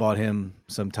probably bought him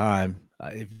some time.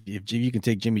 If you can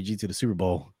take Jimmy G to the Super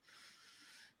Bowl,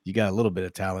 you got a little bit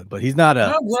of talent, but he's not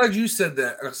I'm glad you said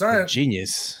that. a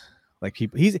genius. Like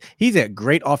he's a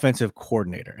great offensive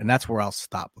coordinator, and that's where I'll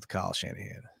stop with Kyle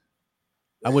Shanahan.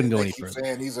 I wouldn't go any further.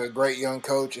 Saying he's a great young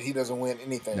coach and he doesn't win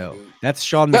anything. No, dude. that's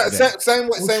Sean McVay. Same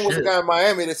with the guy in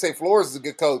Miami. They say Flores is a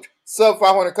good coach, sub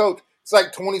 500 coach. It's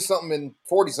like 20 something and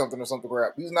 40 something or something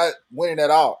crap. He's not winning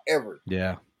at all ever.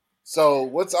 Yeah. So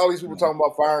what's all these people talking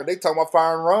about firing? They talking about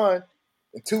firing Ron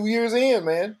in 2 years in,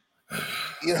 man.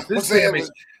 You know what I'm saying?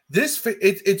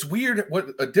 It's weird what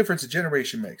a difference a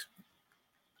generation makes.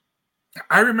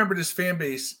 I remember this fan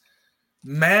base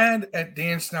mad at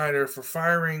Dan Snyder for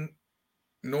firing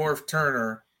Norv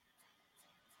Turner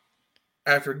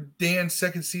after Dan's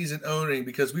second season owning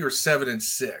because we were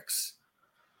 7-6,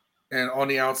 and on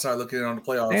the outside looking in on the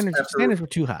playoffs, standards were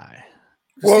too high.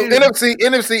 Well,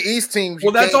 NFC East teams.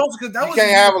 Well, that's also because that was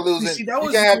can't have a losing. See, that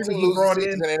was you can't have the two year losing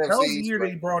seasons in NFC That was the East, year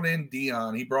they brought in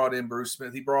Dion. He brought in Bruce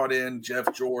Smith. He brought in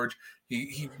Jeff George.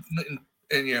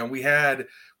 And we had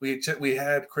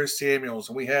Chris Samuels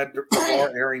and we had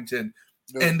Lamar Arrington.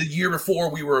 And the year before,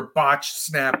 we were a botched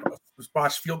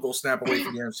field goal snap away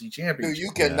from the NFC Championship. Dude,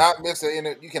 you cannot miss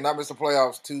the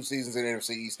playoffs 2 seasons in the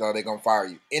NFC East. Or they're gonna fire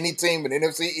you. Any team in the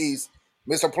NFC East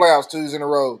miss the playoffs 2 years in a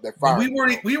row, they're fired.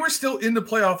 We were still in the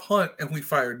playoff hunt, and we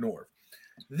fired Norv.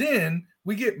 Then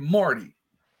we get Marty,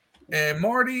 and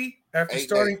Marty after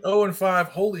starting 0-5,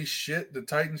 holy shit, the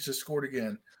Titans just scored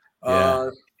again. Yeah.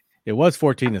 It was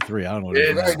 14-3. I don't know.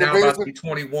 It's now about to be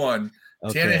 21.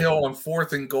 Okay. Tannehill on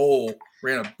 4th and goal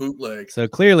ran a bootleg. So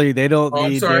clearly they don't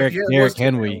need Derrick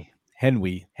Henry Who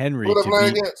to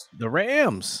beat against? the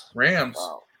Rams.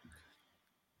 Wow.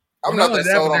 I'm not that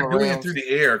sold on the doing it through the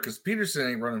air because Peterson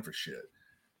ain't running for shit.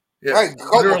 Yeah, hey,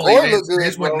 literally,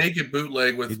 he went naked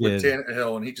bootleg with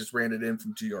Tannehill, and he just ran it in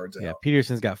from 2 yards out. Yeah,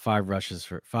 Peterson's got 5 rushes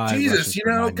for 5. Jesus,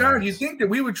 God, you think that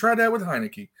we would try that with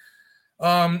Heineke?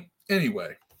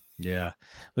 Anyway. Yeah,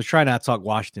 let's try not to talk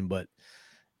Washington, but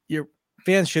your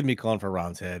fans shouldn't be calling for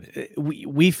Ron's head.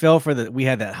 We fell for we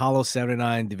had that hollow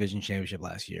 7-9 division championship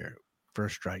last year,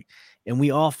 first strike, and we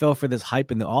all fell for this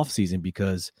hype in the offseason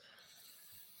because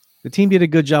the team did a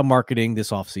good job marketing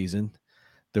this offseason,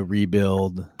 the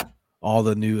rebuild, all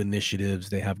the new initiatives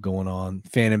they have going on,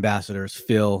 fan ambassadors.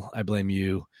 Phil, I blame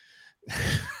you.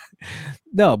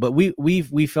 No, but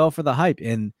we fell for the hype,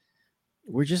 and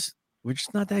we're just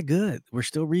not that good. We're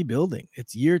still rebuilding.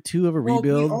 It's year 2 of a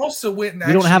rebuild. We also went and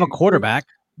we don't have a quarterback.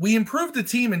 We improved the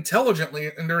team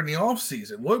intelligently and during the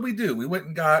offseason. What did we do? We went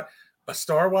and got a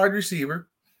star wide receiver.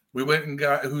 We went and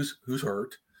got who's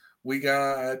hurt. We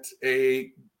got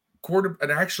a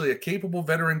capable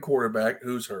veteran quarterback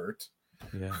who's hurt.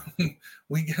 Yeah.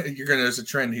 You're gonna notice a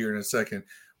trend here in a second.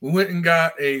 We went and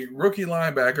got a rookie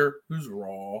linebacker who's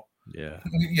raw. Yeah.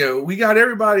 We got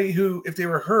everybody who, if they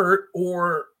were hurt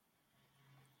or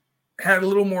had a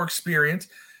little more experience,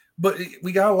 but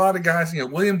we got a lot of guys.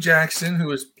 William Jackson,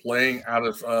 who is playing out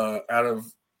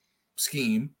of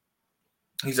scheme.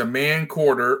 He's a man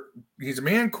corner. He's a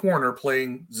man corner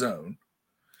playing zone.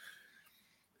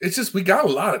 It's just we got a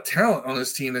lot of talent on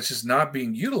this team that's just not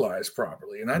being utilized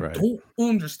properly, and I don't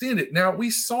understand it. Now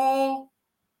we've seen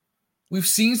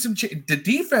some the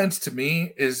defense to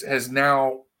me has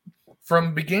now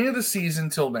from beginning of the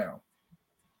season till now,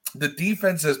 the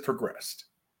defense has progressed.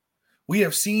 We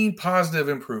have seen positive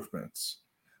improvements.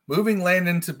 Moving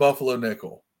Landon to Buffalo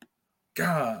nickel.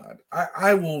 God,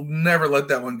 I will never let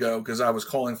that one go because I was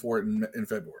calling for it in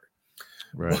February.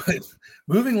 Right. But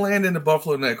moving Landon to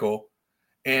Buffalo nickel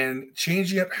and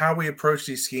changing up how we approach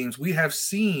these schemes, we have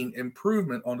seen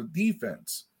improvement on the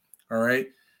defense. All right.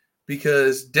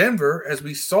 Because Denver, as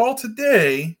we saw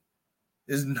today,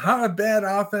 is not a bad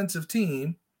offensive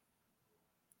team.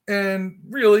 And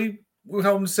really, we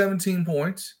held them 17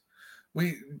 points.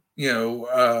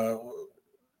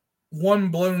 One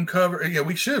blown cover. Yeah,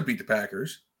 we should have beat the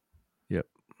Packers. Yep.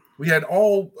 We had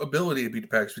all ability to beat the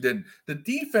Packers. We didn't. The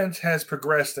defense has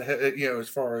progressed ahead, as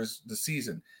far as the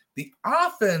season. The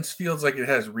offense feels like it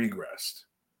has regressed.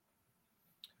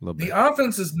 The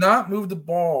offense does not move the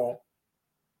ball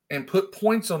and put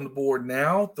points on the board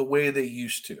now the way they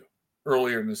used to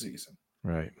earlier in the season.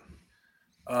 Right.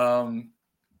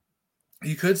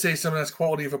 You could say some of that's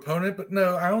quality of opponent, but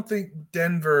no, I don't think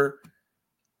Denver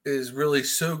is really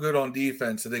so good on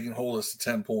defense that they can hold us to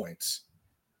 10 points.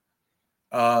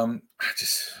 I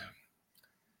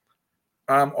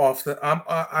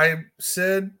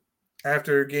said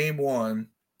after game one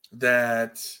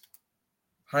that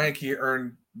Heineke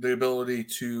earned the ability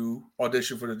to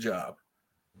audition for the job.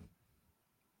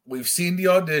 We've seen the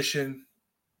audition.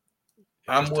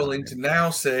 I'm willing to now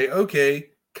say, okay,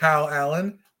 Kyle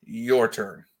Allen, your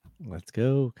turn. Let's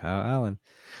go, Kyle Allen.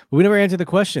 But we never answered the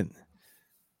question.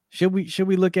 Should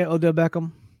we look at Odell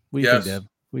Beckham? What do you think, Dev?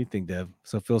 What do you think, Dev?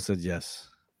 So Phil says yes.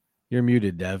 You're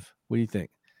muted, Dev. What do you think?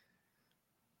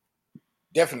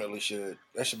 Definitely should.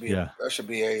 That should be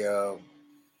a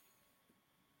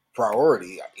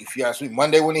priority. If you ask me,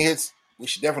 Monday when he hits, we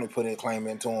should definitely put a claim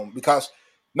into him, because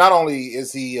not only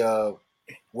is he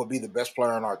would be the best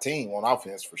player on our team on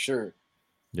offense for sure,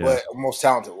 but most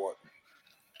talented one.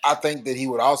 I think that he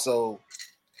would also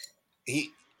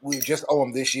we just owe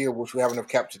him this year, which we have enough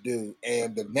cap to do,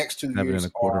 and the next 2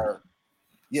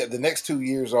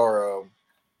 years are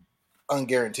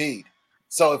unguaranteed.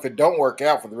 So if it don't work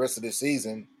out for the rest of this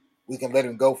season, we can let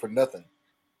him go for nothing.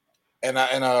 And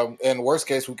in worst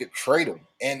case, we could trade him,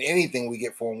 and anything we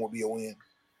get for him will be a win.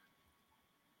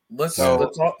 Let's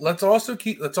also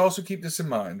keep this in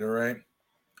mind. All right,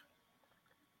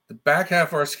 the back half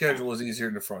of our schedule is easier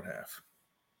than the front half.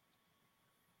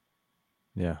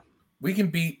 Yeah, we can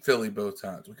beat Philly both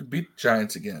times. We can beat the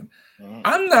Giants again. Mm-hmm.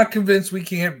 I'm not convinced we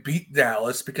can't beat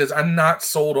Dallas, because I'm not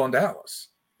sold on Dallas.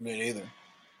 Me either.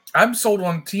 I'm sold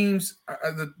on teams.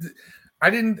 I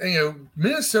didn't,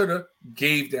 Minnesota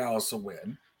gave Dallas a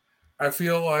win. I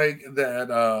feel like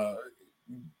that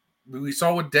we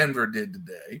saw what Denver did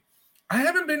today. I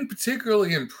haven't been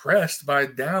particularly impressed by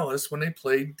Dallas when they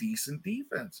played decent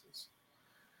defenses.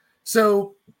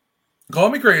 So call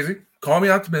me crazy, call me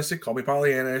optimistic, call me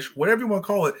Pollyannish, whatever you want to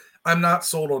call it. I'm not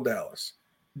sold on Dallas.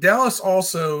 Dallas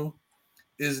also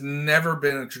has never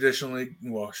been a traditionally,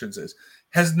 well, I shouldn't say this,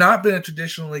 has not been a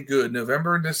traditionally good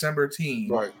November and December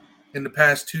team in the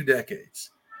past 2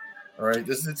 decades. All right.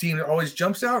 This is a team that always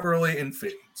jumps out early and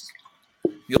fades.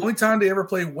 The only time they ever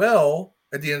play well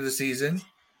at the end of the season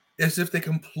is if they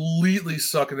completely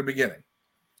suck in the beginning.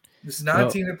 This is not a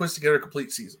team that puts together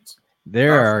complete seasons. They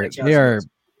are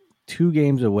 2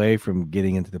 games away from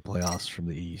getting into the playoffs from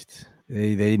the East.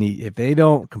 They need, if they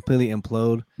don't completely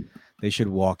implode, they should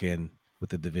walk in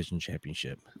with the division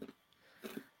championship.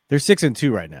 They're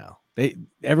 6-2 right now.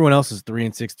 Everyone else is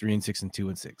 3-6, 3-6, and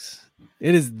 2-6.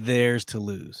 It is theirs to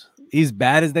lose. As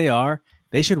bad as they are,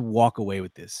 they should walk away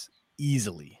with this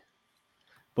easily.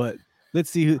 But let's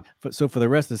see who. So for the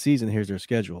rest of the season, here's their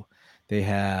schedule. They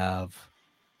have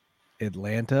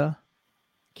Atlanta,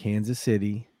 Kansas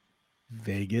City,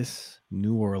 Vegas,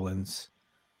 New Orleans,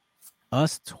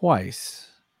 us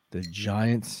twice, the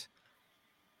Giants,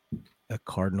 the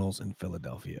Cardinals, and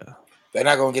Philadelphia. They're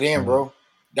not gonna get in, bro.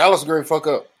 Dallas is going to fuck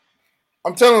up.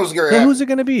 I'm telling you, it's going to happen. Who's it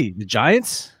going to be? The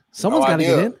Giants? Someone's got to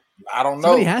get in. I don't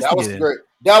know.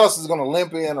 Dallas is going to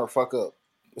limp in or fuck up.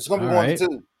 It's going to be 1 or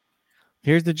 2.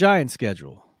 Here's the Giants'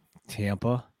 schedule: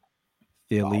 Tampa,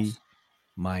 Philly,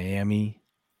 Miami,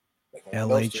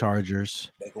 LA Chargers.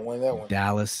 They can win that one.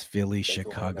 Dallas, Philly,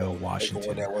 Chicago,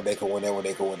 Washington. They can win that one.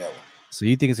 So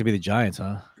you think it's going to be the Giants,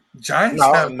 huh? Giants?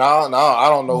 No. I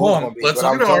don't know who's going to be. Let's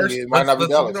look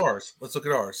at ours. Let's look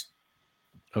at ours.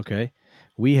 Okay.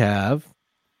 We have,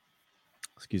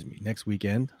 next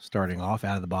weekend, starting off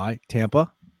out of the bye, Tampa.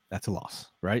 That's a loss,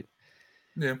 right?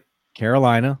 Yeah.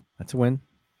 Carolina. That's a win,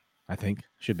 I think.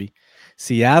 Should be.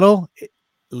 Seattle.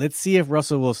 Let's see if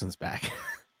Russell Wilson's back.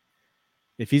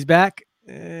 If he's back,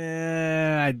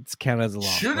 I'd count as a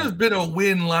loss. Should have been a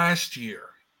win last year.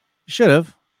 Should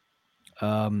have.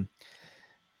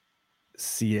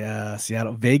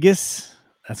 Seattle. Vegas.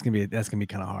 That's gonna be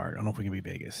kind of hard. I don't know if we can beat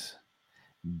Vegas.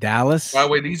 Dallas. By the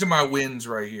way, these are my wins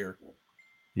right here.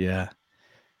 Yeah.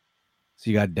 So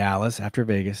you got Dallas after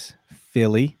Vegas,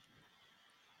 Philly,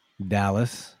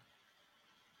 Dallas,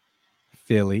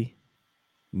 Philly,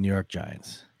 New York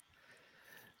Giants.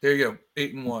 There you go.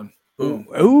 8-1. Boom.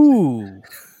 Ooh.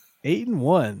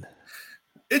 8-1.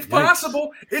 It's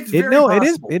possible. It's very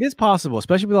possible. It is possible,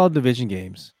 especially with all the division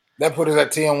games. That put us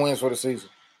at 10 wins for the season.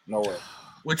 No way.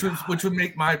 Which would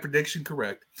make my prediction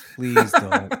correct. Please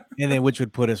don't. And then which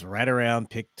would put us right around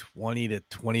pick 20 to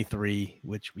 23,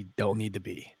 which we don't need to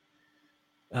be.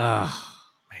 Oh,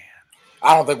 man.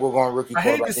 I don't think we're going rookie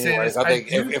quarterback anyways. I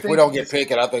think if we don't get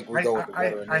picked, I think we go with the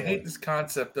veteran. I hate this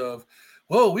concept of,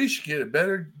 well, we should get a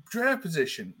better draft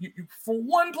position. For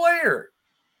one player.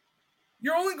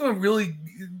 You're only going to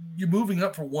you're moving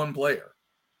up for one player.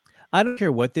 I don't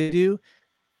care what they do.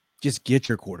 Just get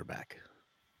your quarterback.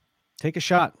 Take a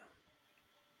shot.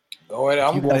 Go ahead.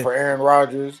 I'm going for Aaron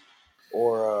Rodgers.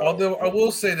 Although I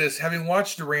will say this, having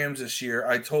watched the Rams this year,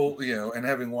 I told and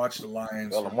having watched the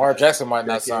Lions, Lamar Jackson might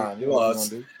not sign. You know what he's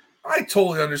gonna do. I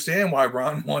totally understand why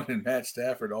Ron wanted Matt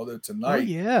Stafford. Although tonight,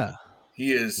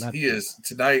 he is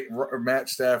tonight. Matt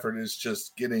Stafford is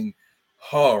just getting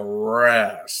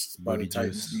harassed by the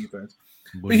Titans defense.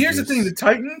 But here's the thing: the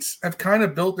Titans have kind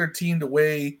of built their team the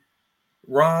way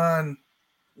Ron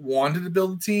wanted to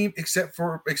build the team, except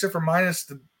for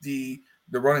minus the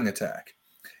running attack.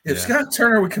 If Scott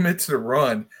Turner would commit to the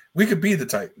run, we could be the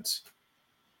Titans.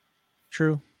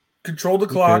 True. Control the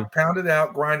clock, pound it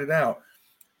out, grind it out.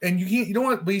 And you can't. You know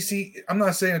what we see? I'm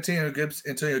not saying Antonio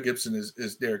Gibson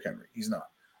is Derrick Henry. He's not.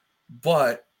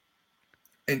 But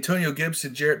Antonio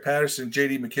Gibson, Jarrett Patterson,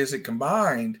 J.D. McKissick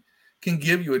combined can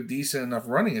give you a decent enough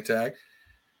running attack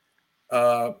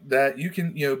that you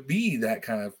can be that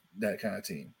kind of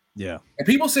team. Yeah. And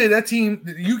people say that team,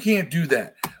 you can't do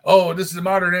that. Oh, this is the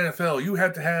modern NFL. You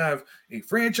have to have a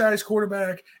franchise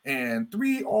quarterback and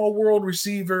 3 all-world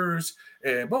receivers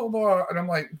and blah, blah, blah. And I'm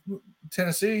like,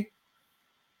 Tennessee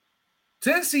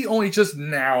only just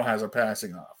now has a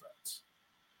passing offense.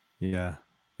 Yeah.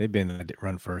 They've been a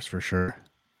run first for sure.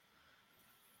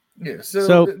 Yeah.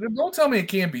 So don't tell me it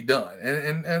can't be done.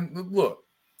 And look,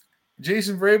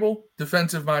 Jason Vrabel,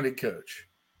 defensive-minded coach.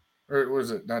 Or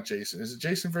was it not Jason? Is it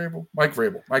Jason Vrabel? Mike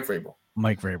Vrabel,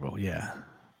 yeah.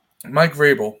 Mike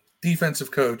Vrabel,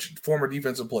 defensive coach, former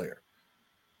defensive player.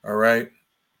 All right.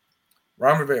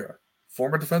 Ron Rivera,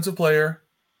 former defensive player,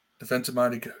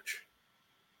 defensive-minded coach.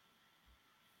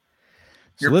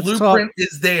 Your blueprint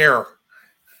is there.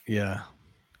 Yeah.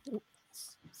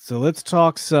 So let's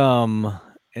talk some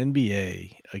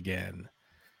NBA again.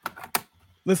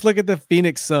 Let's look at the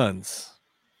Phoenix Suns.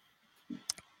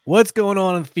 What's going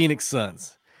on in Phoenix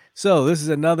Suns? So this is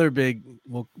another big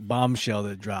bombshell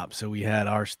that dropped. So we had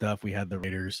our stuff. We had the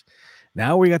Raiders.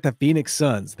 Now we got the Phoenix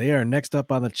Suns. They are next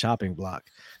up on the chopping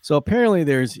block. So apparently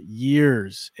there's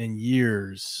years and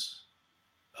years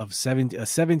of a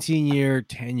 17-year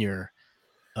tenure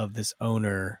of this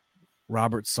owner,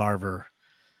 Robert Sarver,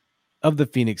 of the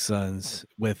Phoenix Suns,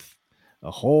 with a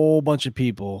whole bunch of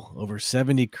people, over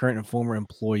 70 current and former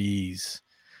employees,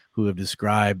 who have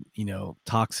described,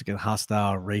 toxic and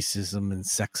hostile racism and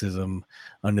sexism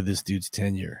under this dude's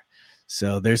tenure.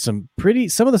 So there's some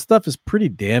of the stuff is pretty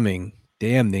damning,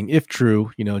 if true,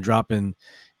 dropping,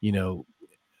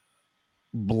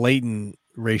 blatant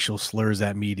racial slurs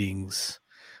at meetings,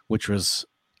 which was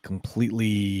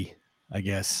completely, I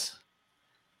guess,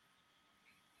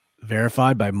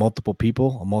 verified by multiple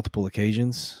people on multiple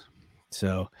occasions.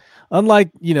 So unlike,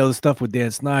 the stuff with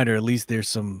Dan Snyder, at least there's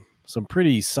some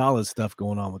pretty solid stuff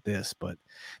going on with this, but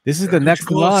this is the next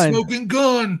in line. Smoking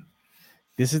gun.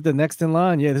 This is the next in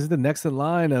line. Yeah, this is the next in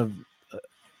line of,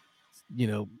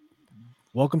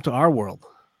 welcome to our world.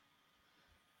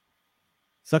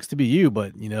 Sucks to be you,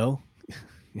 but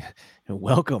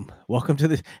welcome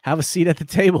to have a seat at the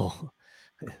table.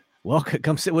 Welcome,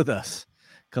 come sit with us.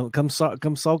 Come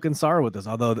sulk and sorrow with us.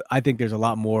 Although I think there's a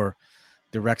lot more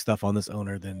direct stuff on this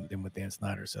owner than with Dan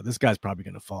Snyder. So this guy's probably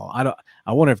going to fall.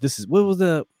 I wonder if this is, who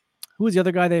was the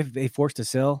other guy they forced to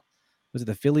sell? Was it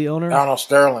the Philly owner? Donald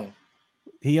Sterling.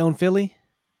 He owned Philly?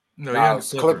 No, he owned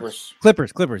Clippers.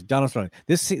 Donald Sterling.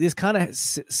 This kind of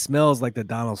smells like the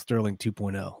Donald Sterling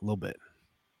 2.0 a little bit.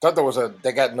 I thought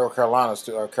they got North Carolina's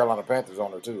too, Carolina Panthers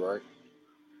owner too, right?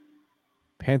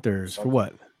 Panthers for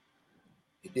what?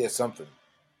 He did something.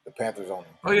 The Panthers owner.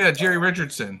 Oh yeah, Jerry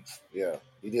Richardson. Yeah.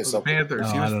 He did something.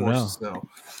 Panthers. He was forced to sell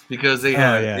because they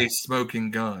had a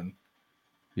smoking gun.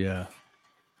 Yeah.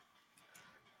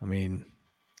 I mean,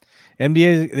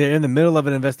 NBA, they're in the middle of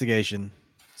an investigation,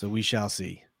 so we shall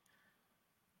see.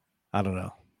 I don't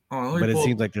know. But it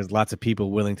seems like there's lots of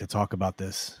people willing to talk about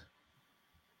this.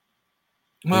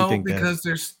 Well, because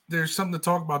there's something to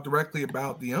talk about directly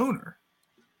about the owner.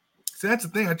 So that's the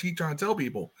thing I keep trying to tell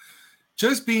people.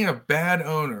 Just being a bad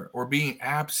owner or being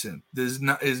absent is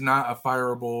not a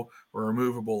fireable or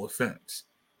removable offense.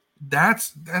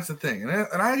 That's the thing.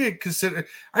 And I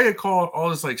get called all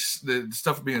this like the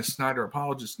stuff of being a Snyder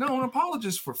apologist. No, I'm an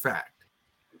apologist for fact.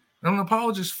 I'm an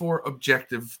apologist for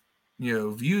objective,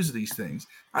 views of these things.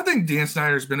 I think Dan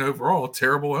Snyder's been overall a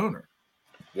terrible owner.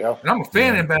 Yeah. And I'm a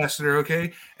fan ambassador,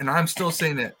 okay? And I'm still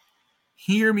saying that.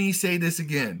 Hear me say this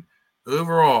again.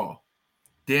 Overall,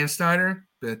 Dan Snyder,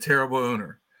 been a terrible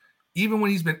owner. Even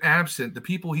when he's been absent, the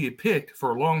people he had picked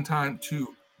for a long time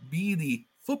to be the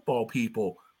football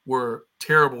people were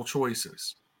terrible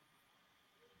choices.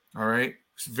 All right?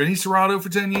 Vinny Serrato for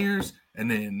 10 years, and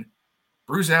then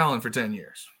Bruce Allen for 10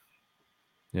 years.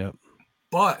 Yep.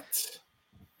 But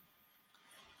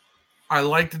I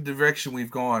like the direction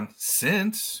we've gone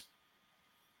since.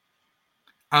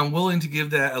 I'm willing to give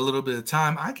that a little bit of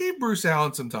time. I gave Bruce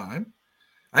Allen some time.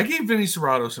 I gave Vinny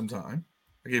Serrato some time.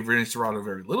 I gave Vinny Serrato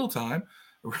very little time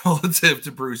relative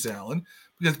to Bruce Allen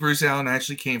because Bruce Allen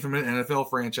actually came from an NFL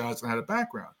franchise and had a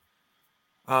background.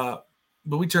 But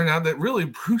we turned out that really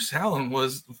Bruce Allen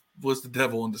was the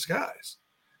devil in disguise.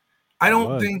 I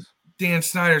don't think Dan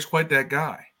Snyder's quite that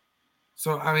guy.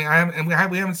 So I mean, we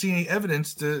haven't seen any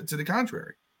evidence to the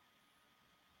contrary.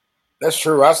 That's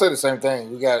true. I say the same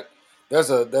thing.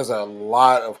 There's a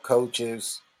lot of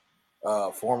coaches,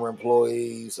 former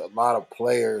employees, a lot of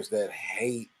players that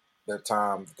hate their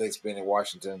time that they spend in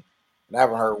Washington, and I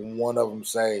haven't heard one of them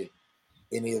say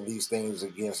any of these things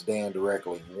against Dan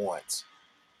directly once.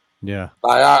 Yeah,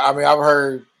 I mean, I've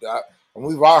heard, and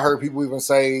we've all heard people even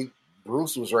say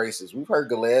Bruce was racist. We've heard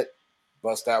Gillette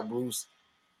bust out Bruce.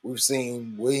 We've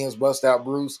seen Williams bust out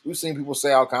Bruce. We've seen people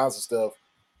say all kinds of stuff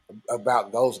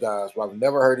about those guys, but I've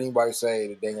never heard anybody say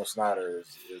that Daniel Snyder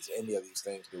is any of these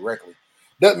things directly.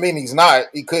 Doesn't mean he's not.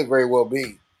 He could very well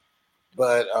be,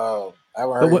 but I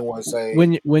haven't heard anyone say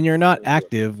when you're not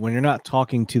active, when you're not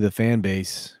talking to the fan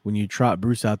base, when you trot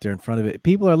Bruce out there in front of it,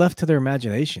 people are left to their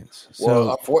imaginations.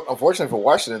 So, well, unfortunately for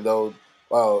Washington, though,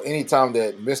 anytime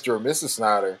that Mr. or Mrs.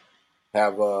 Snyder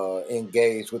have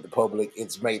engaged with the public,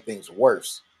 it's made things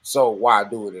worse. So why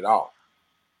do it at all?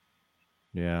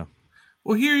 Yeah.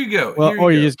 Well, here you go. Well,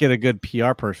 or you just get a good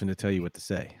PR person to tell you what to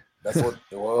say. That's what.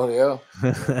 Well,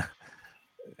 yeah.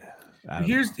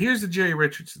 Here's the Jerry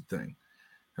Richardson thing.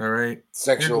 All right.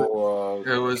 Sexual.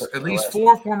 It was at least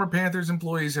 4 former Panthers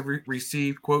employees have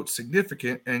received, quote,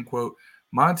 significant, end quote,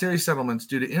 monetary settlements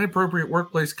due to inappropriate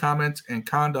workplace comments and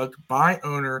conduct by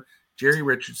owner Jerry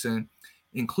Richardson,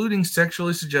 including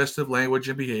sexually suggestive language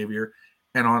and behavior,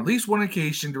 and on at least one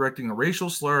occasion directing a racial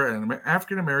slur at an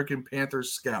African-American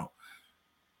Panthers scout.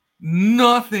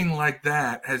 Nothing like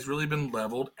that has really been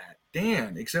leveled at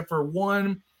Dan, except for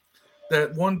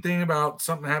that one thing about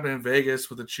something happened in Vegas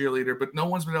with a cheerleader, but no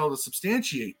one's been able to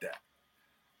substantiate that.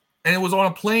 And it was on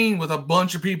a plane with a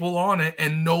bunch of people on it,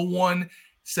 and no one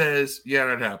says, "Yeah,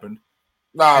 that happened."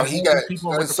 No, he got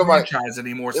people with the franchise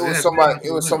anymore. It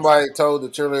was somebody told the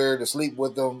cheerleader to sleep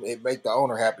with them. It make the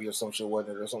owner happy or some shit,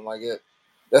 wasn't it, or something like that.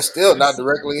 That's still not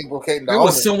directly implicating the owner. It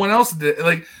was someone else did.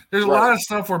 Like, there's a lot of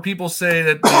stuff where people say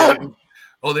that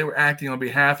they were acting on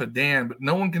behalf of Dan, but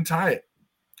no one can tie it.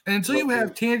 And until you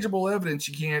have tangible evidence,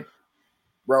 you can't.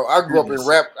 Bro, I grew up in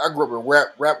rap. I grew up in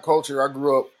rap culture. I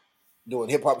grew up doing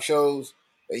hip hop shows,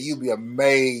 and you'd be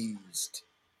amazed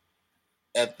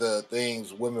at the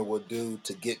things women would do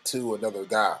to get to another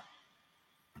guy.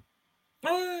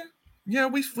 Yeah,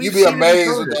 you'd be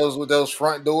amazed with those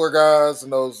front door guys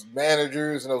and those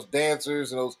managers and those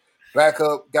dancers and those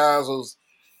backup guys.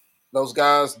 Those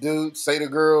guys, dudes, say to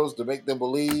girls to make them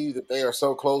believe that they are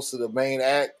so close to the main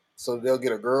act, so they'll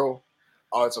get a girl.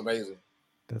 Oh, it's amazing.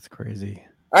 That's crazy.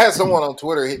 I had someone on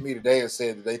Twitter hit me today and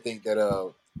said that they think that,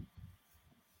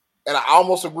 and I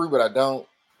almost agree, but I don't.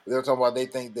 They were talking about they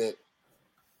think that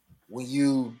when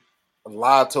you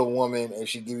lie to a woman and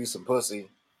she give you some pussy,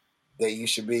 that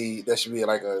should be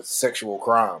like a sexual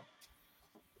crime.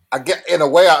 I get, in a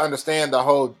way, I understand the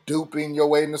whole duping your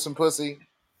way into some pussy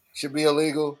should be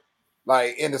illegal.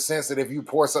 Like, in the sense that if you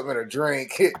pour something in a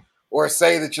drink or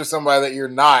say that you're somebody that you're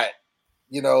not,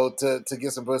 to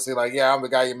get some pussy, like, yeah, I'm the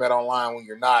guy you met online when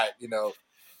you're not,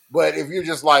 But if you're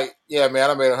just like, yeah, man,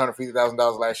 I made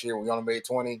 $150,000 last year when we only made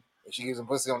 20, and she gives some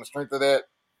pussy on the strength of that,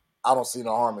 I don't see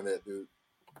no harm in that, dude.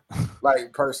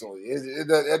 Like, personally,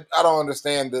 I don't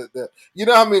understand the. You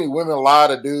know how many women lie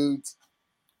to dudes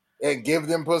and give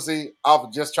them pussy off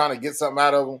of just trying to get something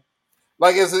out of them?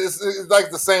 Like, it's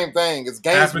like the same thing. It's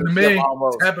gamesmanship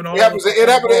almost. It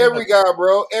happened to every guy,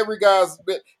 bro. Every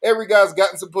guy's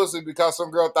gotten some pussy because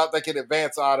some girl thought they could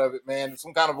advance out of it, man, in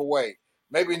some kind of a way.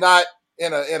 Maybe not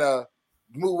in a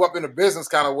move up in a business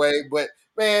kind of way, but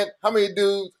man, how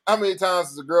many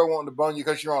times is a girl wanting to bone you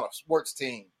because you're on a sports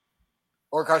team,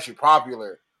 or because you're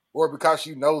popular, or because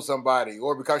you know somebody,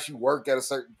 or because you work at a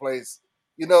certain place?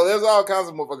 There's all kinds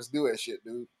of motherfuckers do that shit,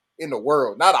 dude. In the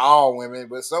world, not all women,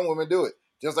 but some women do it.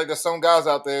 Just like there's some guys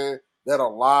out there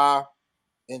that'll lie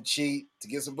and cheat to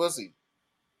get some pussy.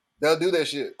 They'll do that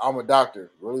shit. I'm a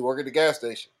doctor, really work at the gas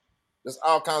station. There's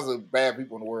all kinds of bad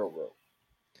people in the world, bro.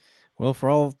 Well, for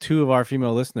all 2 of our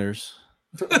female listeners,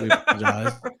 we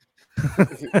apologize.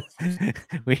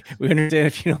 we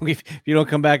understand if you don't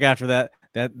come back after that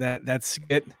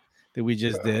skit that we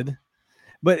just did.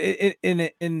 But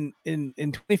in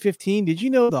 2015, did you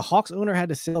know the Hawks owner had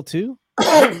to sell too?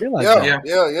 I didn't realize that.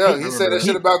 Yeah. He said that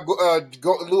shit about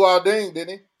Luau Ding,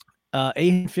 didn't he?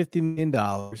 $850 million.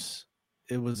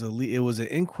 It was an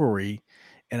inquiry,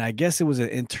 and I guess it was an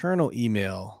internal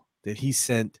email that he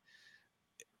sent,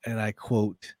 and I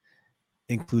quote,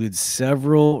 included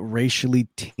several racially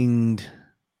tinged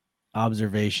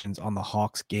observations on the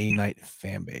Hawks game night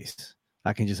fan base.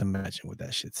 I can just imagine what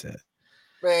that shit said.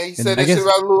 Man, he said that shit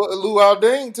about Luau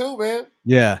Ding too, man.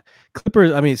 Yeah.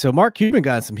 Clippers, I mean, so Mark Cuban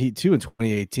got some heat too in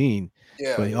 2018.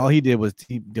 Yeah. But all he did was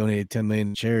he donated $10 million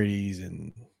to charities,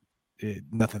 and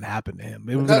nothing happened to him.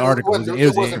 It was an article.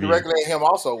 It wasn't directly at him.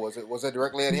 Also, was it? Was it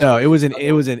directly at him? No, it was an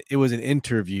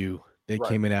interview that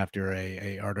came in after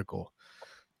a article.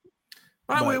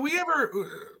 By the way, we ever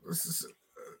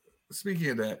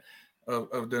speaking of that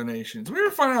of donations, we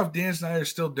ever find out if Dan Snyder is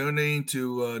still donating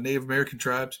to Native American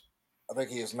tribes? I think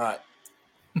he is not.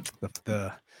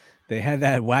 They had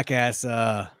that whack ass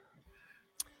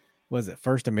was it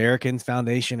First Americans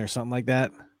Foundation or something like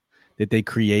that they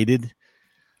created.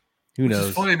 Who knows? Which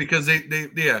is funny because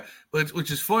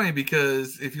which is funny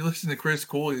because if you listen to Chris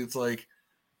Cooley, it's like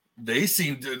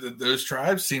those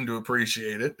tribes seem to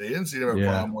appreciate it. They didn't seem to have a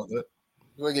problem with it.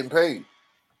 They're getting paid.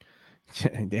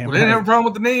 Damn, they didn't have a problem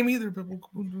with the name either. But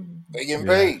they getting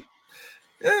paid.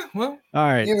 Yeah, well, all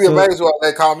right. You'd be amazed why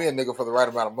they call me a nigga for the right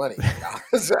amount of money.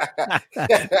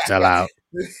 Sell out.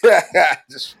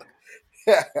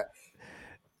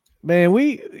 Man,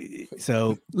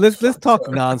 let's talk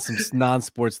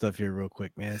non-sports stuff here real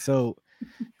quick, man. So,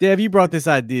 Dev, you brought this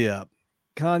idea up.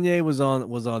 Kanye was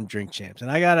on Drink Champs, and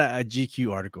I got a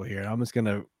GQ article here. I'm just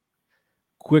gonna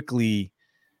quickly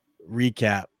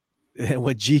recap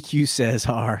what GQ says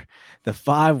are the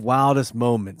 5 wildest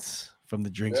moments from the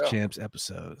Drink Champs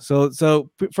episode. So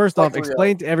first off,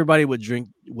 explain to everybody what Drink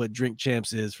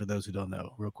Champs is for those who don't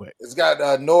know, real quick. It's got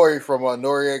Nori from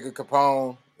Noriega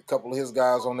Capone, a couple of his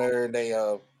guys on there, and they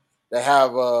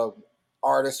have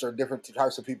artists or different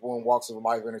types of people in walks of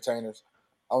life, entertainers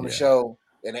on the show,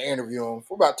 and they interview them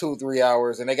for about 2 or 3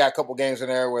 hours. And they got a couple games in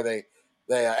there where they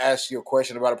ask you a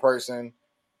question about a person,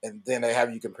 and then they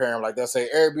have you compare them. Like they'll say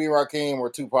Eric B. Rakim or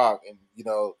Tupac, and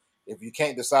if you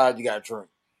can't decide, you got to drink.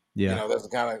 Yeah, that's the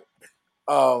kind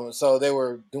of. So they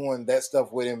were doing that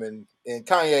stuff with him, and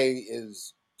Kanye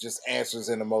is just answers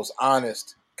in the most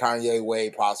honest Kanye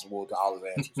way possible to all his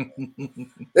answers.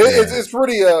 It's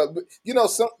pretty.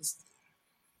 Some.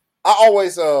 I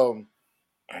always we'll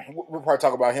probably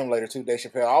talk about him later too. Dave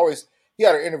Chappelle. He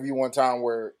had an interview one time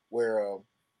where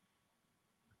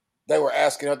they were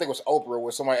asking. I think it was Oprah,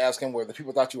 where somebody asked him whether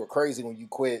people thought you were crazy when you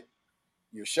quit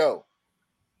your show.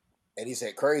 And he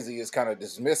said, crazy is kind of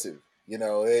dismissive.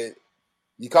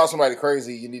 You call somebody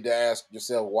crazy, you need to ask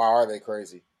yourself, why are they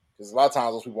crazy? Because a lot of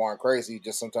times those people aren't crazy,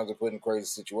 just sometimes they're put in crazy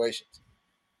situations.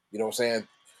 You know what I'm saying?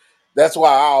 That's why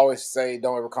I always say,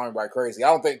 don't ever call anybody crazy. I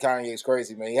don't think Kanye's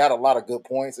crazy, man. He had a lot of good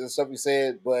points and stuff he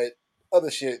said, but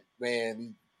other shit, man,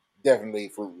 he definitely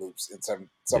Fruit Loops in some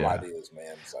ideas,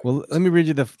 man. Well, let me read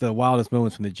you the wildest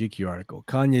moments from the GQ article.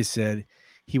 Kanye said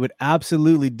he would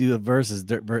absolutely do a versus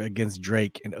against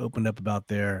Drake and open up about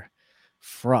their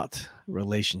fraught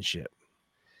relationship.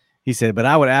 He said, but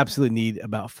I would absolutely need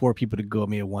about 4 people to go with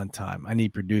me at one time. I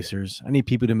need producers. I need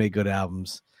people to make good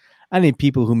albums. I need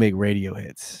people who make radio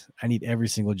hits. I need every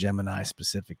single Gemini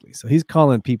specifically. So he's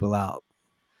calling people out.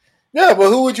 Yeah,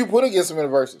 but who would you put against him in the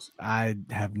verses? I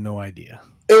have no idea.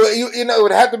 It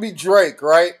would have to be Drake,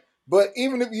 right? But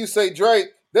even if you say Drake,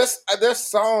 there's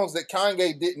songs that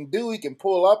Kanye didn't do. He can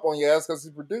pull up on your ass because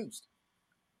he produced.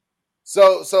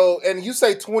 So, and you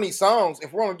say 20 songs.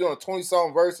 If we're only doing a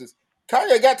 20-song verses,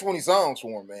 Kanye got 20 songs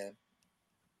for him, man.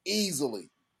 Easily.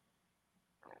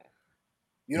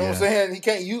 You know what I'm saying? He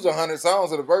can't use 100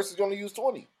 songs in the verses. You only use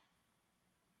 20.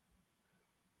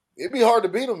 It'd be hard to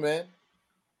beat him, man.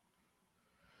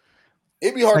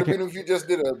 It'd be hard to beat him if you just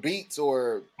did a beats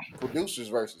or producers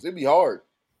verses. It'd be hard.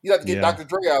 You'd have to get Dr.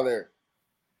 Dre out there.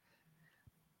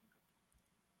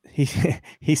 He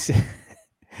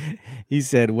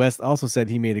said West also said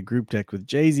he made a group text with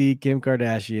Jay-Z, Kim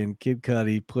Kardashian, Kid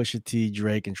Cudi, Pusha T,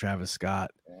 Drake, and Travis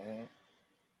Scott. Mm-hmm.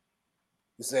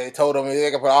 He said he told him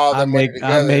they can put all that money together.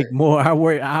 I make more.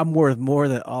 I'm worth more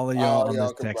than all of y'all on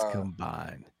this text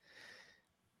combined.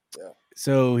 Yeah.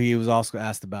 So he was also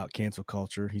asked about cancel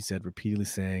culture. He said repeatedly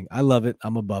saying, "I love it.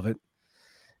 I'm above it."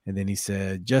 And then he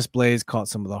said, "Just Blaze caught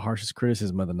some of the harshest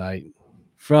criticism of the night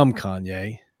from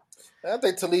Kanye." I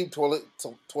think Talib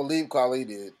Kweli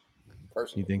did,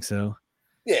 personally. You think so?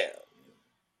 Yeah.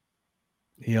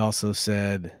 He also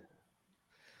said,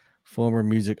 former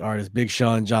music artist Big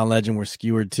Sean and John Legend were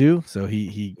skewered too, so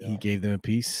he gave them a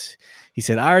piece. He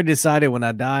said, "I already decided when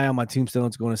I die on my tombstone,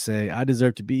 it's going to say I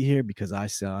deserve to be here because I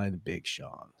signed Big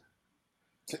Sean."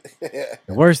 The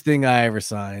worst thing I ever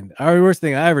signed, or the worst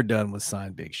thing I ever done was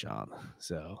sign Big Sean.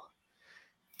 So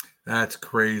that's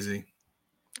crazy.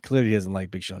 Clearly, he doesn't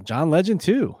like Big Sean. John Legend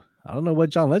too. I don't know what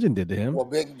John Legend did to him. Well,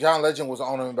 Big John Legend was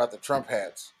on him about the Trump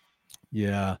hats.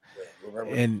 Yeah,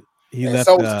 remember? And he and left.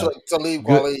 So was Talib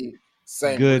Kweli.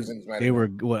 Same good. reasons. They were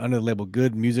under the label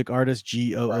Good Music Artist,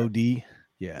 GOOD. Right.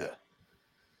 Yeah.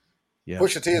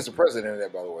 Pusha T is the president of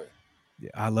that, by the way.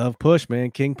 Yeah, I love Push,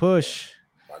 man. King Push.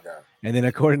 My God. And then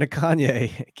according to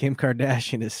Kanye, Kim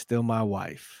Kardashian is still my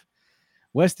wife.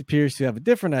 West appears to have a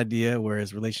different idea where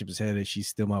his relationship is headed. She's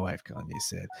still my wife, Kanye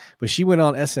said. But she went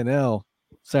on SNL,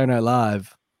 Saturday Night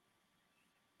Live,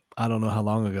 I don't know how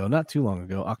long ago, not too long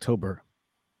ago, October.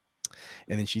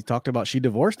 And then she talked about she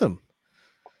divorced him.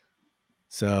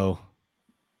 So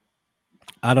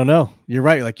I don't know. You're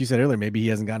right. Like you said earlier, maybe he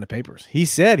hasn't gotten the papers. He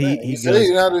said he never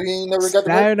got the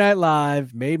Saturday Night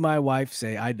Live made my wife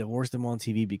say I divorced him on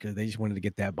TV because they just wanted to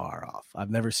get that bar off. I've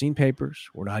never seen papers.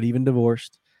 We're not even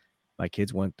divorced. My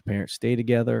kids want the parents stay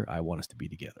together. I want us to be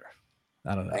together.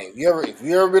 I don't know. Hey, if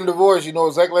you ever been divorced, you know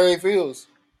exactly how it feels.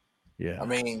 Yeah. I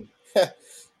mean,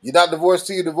 you're not divorced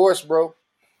till you're divorced, bro.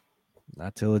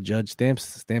 Not till a judge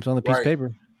stamps on the piece of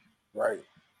paper. Right.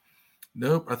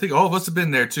 Nope. I think all of us have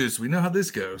been there too, so we know how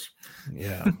this goes.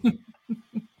 Yeah.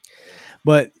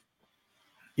 But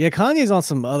yeah, Kanye's on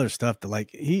some other stuff that like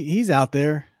he's out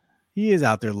there. He is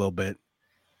out there a little bit.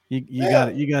 You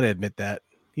gotta admit that.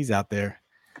 He's out there.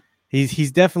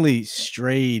 He's definitely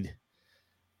strayed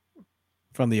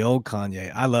from the old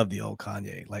Kanye. I love the old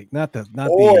Kanye. Like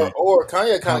or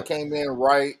Kanye kind of came in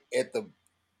right at the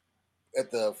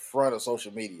front of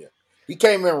social media. He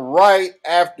came in right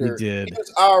after. He did. He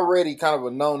was already kind of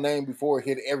a known name before it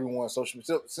hit everyone social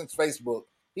media. Since Facebook,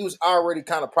 he was already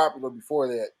kind of popular before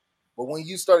that. But when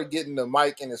you started getting the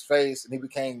mic in his face and he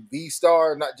became the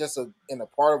star, not just in a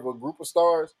part of a group of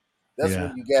stars, that's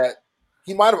when you got.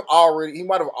 He might have always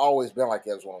been like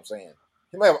that. Is what I'm saying.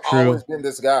 He might have always been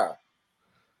this guy.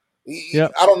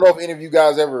 I don't know if any of you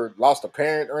guys ever lost a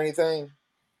parent or anything,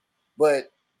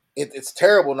 but it's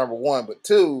terrible. Number one, but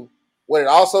two, what it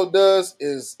also does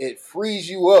is it frees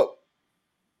you up.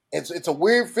 It's a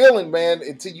weird feeling, man.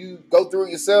 Until you go through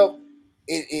it yourself,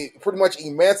 it pretty much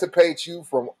emancipates you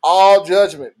from all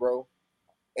judgment, bro.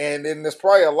 And then there's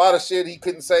probably a lot of shit he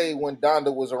couldn't say when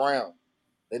Donda was around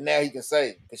that now he can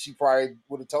say, because she probably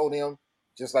would have told him,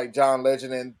 just like John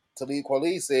Legend and Talib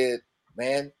Kweli said,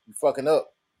 man, you fucking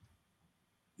up.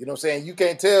 You know what I'm saying? You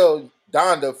can't tell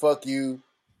Donda, fuck you,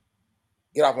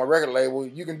 get off my record label.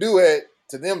 You can do it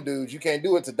to them dudes. You can't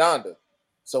do it to Donda.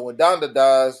 So when Donda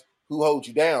dies, who holds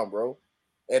you down, bro?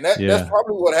 And that's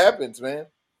probably what happens, man.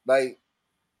 Like,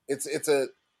 it's a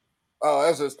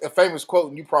famous quote,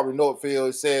 and you probably know it, Phil.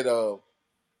 It said,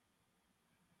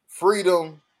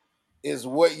 freedom is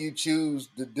what you choose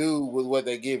to do with what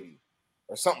they give you,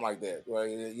 or something like that. Right?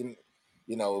 You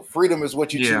know, freedom is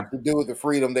what you choose to do with the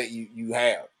freedom that you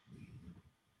have.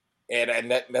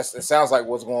 And that sounds like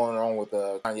what's going on with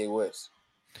Kanye West.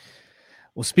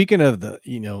 Well, speaking of the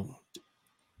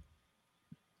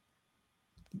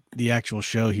actual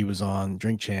show he was on,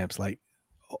 Drink Champs, like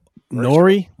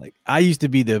Nori, like I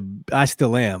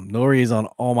still am. Nori is on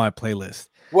all my playlists.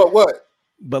 What?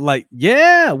 But like,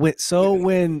 yeah. When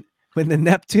the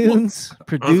Neptunes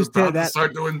produced it,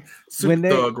 start doing Super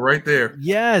Thug right there.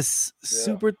 Yes,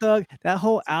 Super Thug. That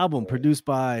whole album produced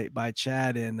by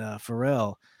Chad and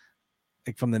Pharrell,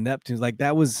 like from the Neptunes. Like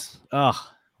that was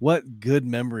what good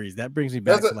memories. That brings me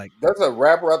back to like. There's a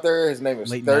rapper out there. His name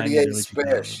is 38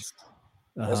 Special.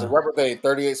 There's a rapper named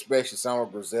 38 Special. Sound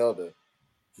with Griselda.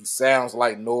 He sounds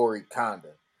like Nori kinda.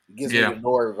 He gives me the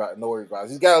Nori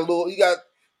vibes.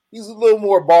 He's a little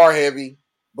more bar heavy,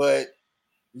 but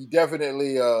he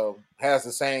definitely has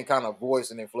the same kind of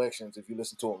voice and inflections. If you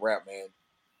listen to him rap, man,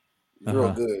 he's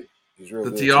real good. He's real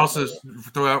good. Does he also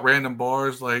throw out random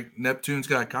bars like Neptune's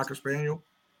got a Cocker Spaniel?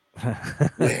 Who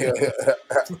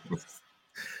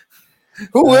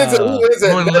is it?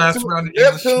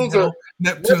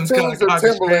 Neptune's got a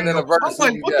Cocker Spaniel. I'm like,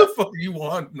 what the fuck you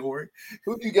want, Nori?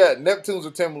 Who you got? Neptunes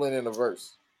or Timberland in the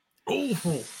verse?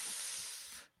 Oh.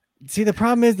 See, the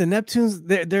problem is the Neptunes,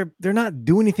 they're not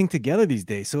doing anything together these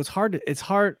days. So it's hard. It's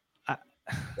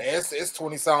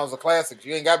 20 songs of classics.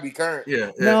 You ain't got to be current.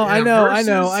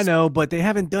 I know. But they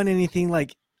haven't done anything.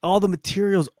 Like all the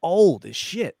material's old as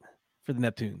shit for the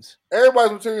Neptunes.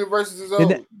 Everybody's material versus is old.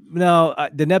 The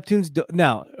Neptunes.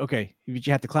 Now, okay, but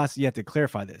you have to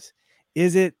clarify this.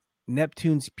 Is it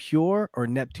Neptune's pure or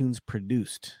Neptune's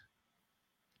produced?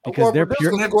 I'm Because going they're produced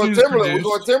pure. 'cause we're going Neptune's Timberland. We're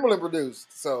going produced. Timberland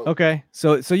produced. So Okay,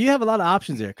 so you have a lot of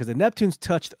options there because the Neptunes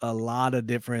touched a lot of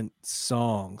different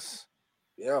songs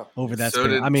yeah, over that So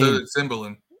span. did I mean,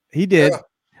 Timbaland. he did, yeah.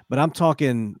 but I'm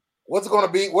talking. What's it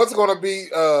gonna be? What's it gonna be?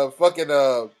 Fucking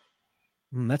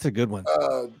That's a good one.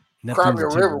 Cry Neptune's Me a and River.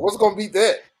 Timberland. What's gonna beat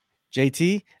that?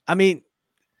 JT. I mean,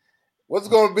 What's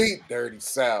gonna beat Dirty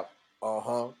South?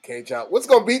 Cage Out. What's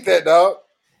gonna beat that, dog?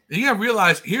 You gotta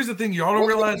realize. Here's the thing: y'all don't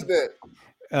What's gonna realize. beat that?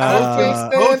 Both I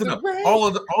can't of stand them. the rain.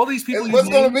 All these people What's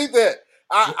you've gonna named. beat that?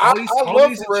 I All love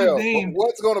these that you've Pharrell, but named.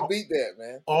 what's gonna beat that,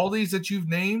 man? All these that you've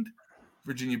named,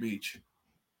 Virginia Beach.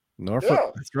 Norfolk.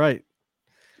 Yeah. That's right.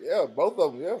 Yeah, both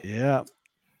of them. Yeah. Yeah.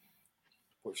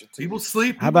 People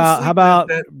sleep. How People about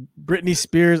sleep that Britney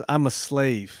Spears? I'm a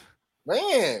slave.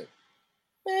 Man.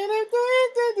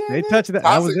 They touched that. Toxic.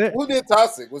 That was it. Who did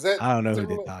Toxic? Was that I don't know who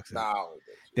Timberlake? did Toxic. Nah.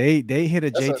 They hit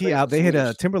a That's JT album. They hit a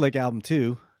Swedish. Timberlake album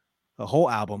too, a whole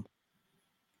album.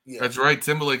 Yeah. That's right.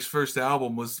 Timberlake's first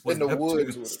album was In the Neptune's.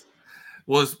 Woods with it.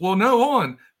 Well, no, hold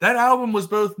on. That album was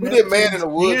both Who did Man in Neptune's the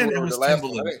Woods and with it her, was the last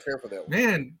one? I Timbaland. didn't care for that one.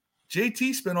 Man,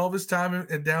 JT spent all of his time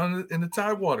down in the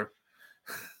Tidewater.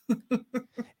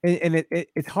 And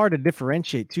it's hard to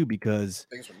differentiate too because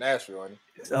Things from Nashville, honey.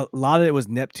 a lot of it was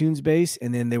Neptune's bass,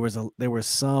 and then there was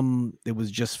some it was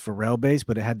just Pharrell bass,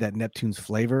 but it had that Neptune's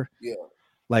flavor. Yeah.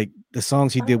 Like the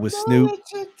songs he did with Snoop.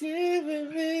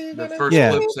 The first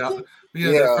Yeah. Clips album.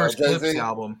 Yeah, The first Jay-Z. Clips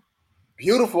album.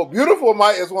 Beautiful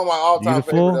is one of my all-time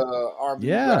Beautiful. favorite R&B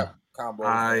Yeah. rap combos. Man.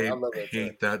 I love that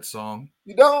hate track. that song.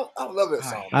 You don't? I love that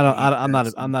song.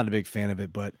 I'm not a big fan of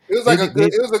it, but It was like it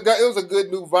was a good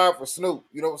new vibe for Snoop.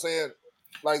 You know what I'm saying?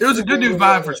 Like It was a Snoop good new really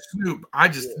vibe had for that. Snoop.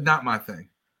 Not my thing.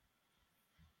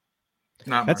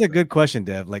 That's a good question,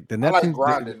 Dev. Like the I like Neptunes,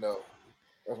 Grinding though.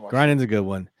 That's my Grinding's a good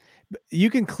one. But you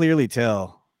can clearly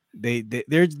tell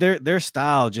their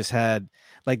style just had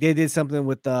like they did something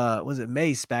with was it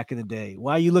Mace back in the day?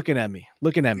 Why are you looking at me?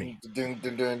 Looking at me.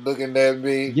 Looking at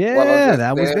me. Yeah,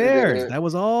 that was theirs. That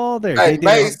was all there. Hey,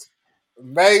 they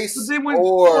Mace,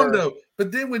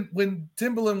 but then when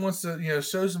Timbaland wants to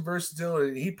show some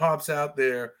versatility, he pops out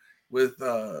there with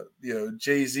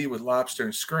Jay-Z with Lobster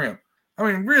and Scrimp.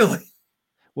 I mean, really?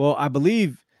 Well, I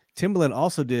believe Timbaland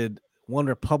also did One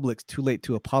Republic's "Too Late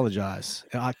to Apologize."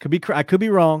 I could be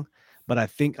wrong, but I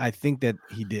think that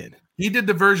he did. He did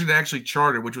the version that actually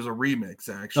charted, which was a remix.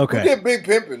 Actually, okay. Who did Big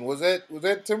Pimpin'? Was that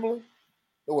Timbaland?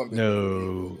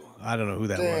 No, I don't know who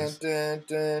that was.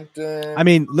 Dun. I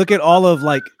mean, look at all of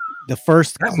like the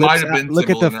first That Clips. might have been Look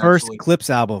at the Timbaland, first actually. Clips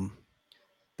album,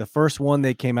 the first one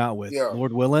they came out with. Yeah.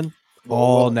 Lord Willin'.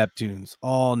 Lord Willin'.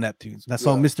 All Neptunes. That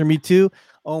song, Mr. Me Too.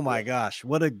 Oh my gosh,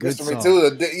 what a good Mr. song. Me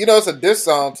Too. It's a diss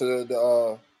song to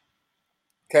the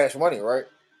Cash Money, right?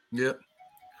 Yep.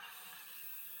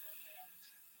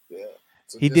 Yeah.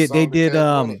 They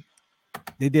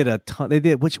did a ton. They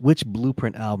did which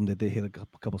Blueprint album did they hit a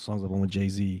couple songs up on with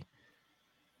Jay-Z?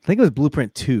 I think it was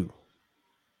Blueprint 2.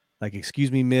 Like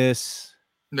Excuse Me Miss.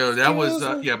 No, that was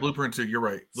Blueprint 2. You're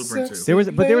right. Blueprint 2. There was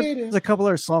a couple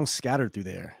other songs scattered through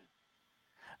there.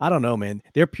 I don't know, man.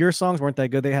 Their pure songs weren't that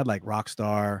good. They had like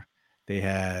Rockstar. They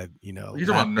had, You're talking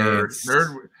about Nerd.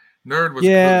 Nerd was a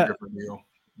completely different deal.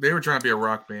 They were trying to be a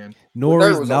rock band.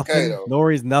 Nori's Nothing. Okay,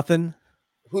 Nori's Nothing.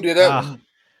 Who did that one?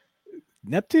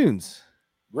 Neptunes.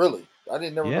 Really? I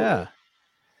didn't never know that.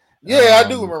 Yeah, I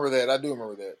do remember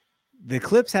that. The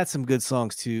Clips had some good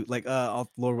songs too. Like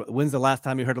Lord, when's the last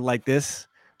time you heard it like this?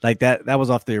 Like that was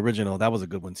off the original. That was a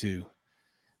good one too.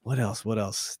 What else? I'm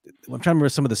trying to remember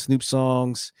some of the Snoop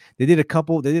songs. They did a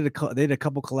couple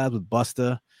collabs with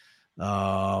Busta.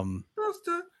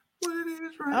 Busta, what it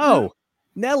is right now. now.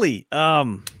 Nelly.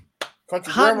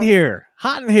 Country Hot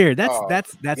in here. That's a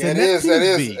Neptune's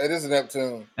beat. It is a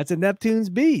Neptune. That's a Neptune's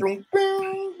beat.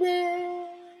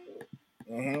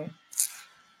 Mm-hmm.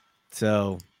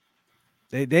 So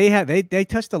they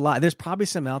touched a lot. There's probably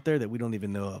some out there that we don't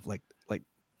even know of. Like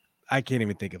I can't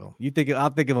even think of them. I'll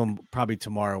think of them probably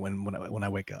tomorrow when I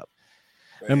wake up.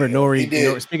 Remember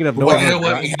Nori? Speaking of Nori,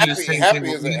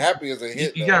 happy is a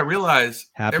hit. You gotta realize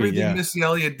everything Missy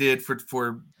Elliott did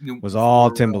was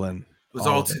all Timbaland.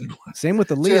 All Timbaland. Same with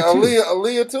Aaliyah too.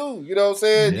 Aaliyah too. You know what I'm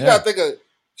saying? Yeah. You gotta think of.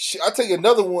 I'll take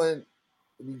another one.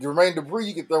 Jermaine Dupri,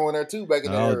 you could throw in there too. Back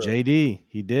in the era. JD,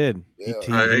 he did. Yeah.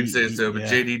 I'd say so, but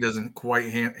JD doesn't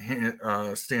quite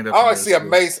stand up. I like to see a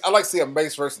Mace. I like to see a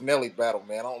Mace versus Nelly battle,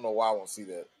 man. I don't know why I want to see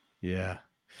that. Yeah.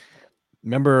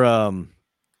 Remember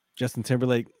Justin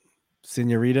Timberlake,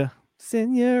 Senorita?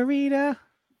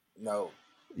 No.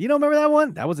 You don't remember that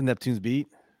one? That was a Neptune's beat.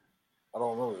 I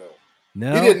don't remember that one.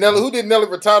 No, Who did Nelly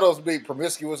Furtado's beat?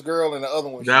 Promiscuous Girl, and the other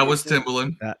one. That was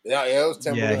Timbaland. Yeah, it was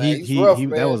Timbaland. Yeah, He's rough, man.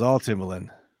 That was all Timbaland.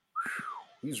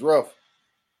 He's rough.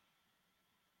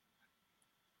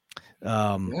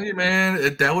 Hey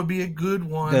man, that would be a good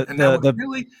one.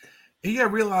 Really, you gotta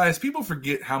realize people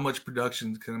forget how much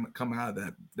productions can come out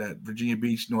of that Virginia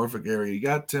Beach, Norfolk area. You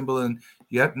got Timbaland,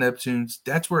 you got Neptunes.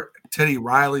 That's where Teddy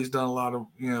Riley's done a lot of,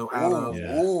 out of.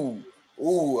 Yeah.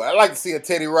 Ooh! I'd like to see a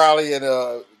Teddy Riley and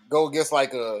go against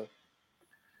like a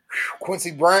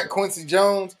Quincy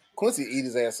Jones. Quincy eat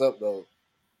his ass up though.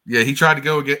 Yeah, he tried to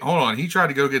go against. Hold on, he tried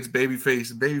to go against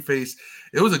Babyface. Babyface,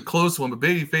 it was a close one, but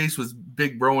Babyface was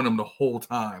big broing him the whole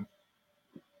time.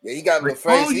 Yeah, he got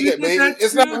LaFace.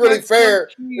 It's not really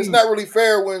fair. It's not really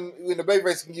fair when the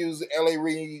Babyface can use L.A.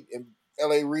 Reid and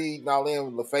all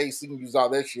them. LaFace, he can use all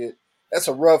that shit. That's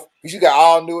a rough. Because you got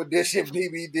All New Edition,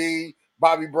 BBD,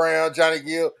 Bobby Brown, Johnny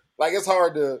Gill. Like it's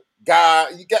hard to guy.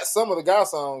 You got some of the guy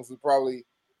songs with probably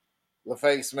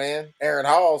LaFace, man. Aaron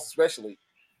Halls, especially.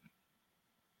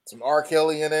 Some R.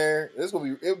 Kelly in there.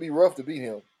 It'll be rough to beat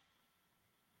him.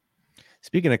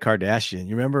 Speaking of Kardashian,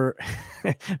 you remember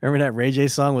that Ray J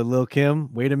song with Lil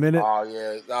Kim? Wait a minute. Oh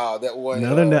yeah. That one.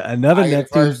 Another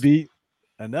Neptune's beat.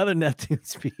 Another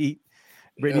Neptune's beat.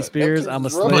 Britney Spears. I'm a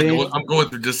slave. I'm going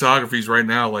through discographies right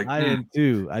now. Like I am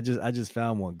too. I just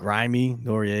found one. Grimy,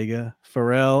 Noriega,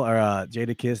 Pharrell, or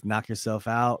Jada Kiss. Knock Yourself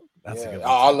Out. That's a good one.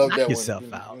 Oh, I love Knock that yourself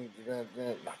one. Out.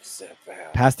 Knock yourself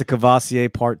out. Pastor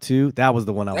Cavassier Part 2. That was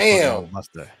the one I was talking about with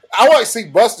Buster. I want to see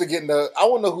Buster getting I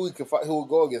want to know who he could fight, who would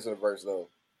go against in the verse though.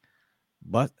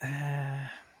 But I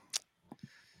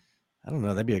don't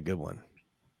know. That'd be a good one.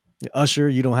 Usher,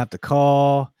 You Don't Have to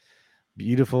Call.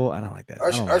 Beautiful. I don't like that.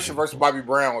 Usher versus Bobby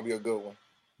Brown would be a good one.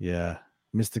 Yeah.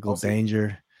 Mystical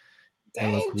Danger.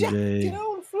 Danger. Get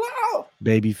on the floor.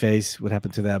 Babyface. What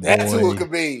happened to that boy? That's who it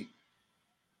could be.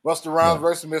 Busta Rhymes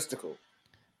versus Mystical.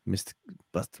 Busta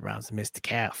Rhymes,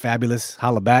 Mystical. Fabulous.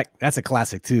 Holla Back. That's a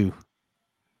classic too.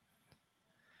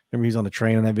 Remember he was on the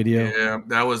train on that video? Yeah,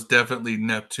 that was definitely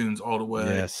Neptunes all the way.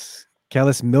 Yes.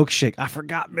 Kellis Milkshake. I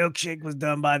forgot Milkshake was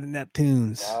done by the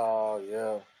Neptunes. Oh,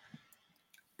 yeah.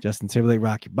 Justin Timberlake,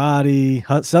 Rock Your Body.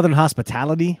 Southern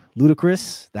Hospitality,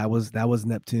 Ludacris. That was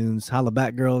Neptunes. Holla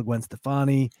Back Girl, Gwen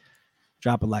Stefani.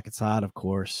 Drop It Like It's Hot, of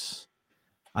course.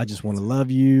 I Just Want to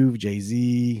Love You,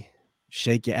 Jay-Z.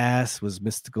 Shake Your Ass was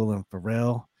Mystical and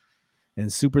Pharrell.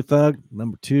 And Super Thug,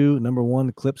 number 2. Number 1,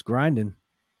 The Clips Grinding.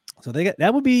 So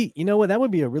that would be, you know what? That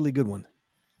would be a really good one.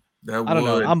 I don't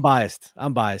know. I'm biased,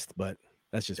 but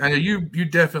that's just. I know you're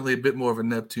definitely a bit more of a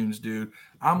Neptunes dude.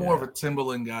 I'm more of a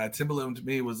Timbaland guy. Timbaland to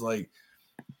me was like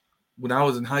when I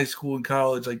was in high school and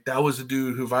college. Like that was a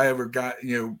dude who, if I ever got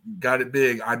it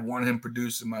big, I'd want him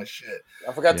producing my shit.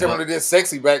 I forgot Timbaland did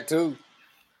Sexy back too.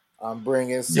 I'm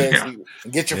bringing sexy.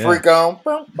 Get your freak on.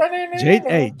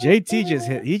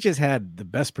 JT he just had the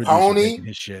best producer making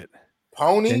his shit.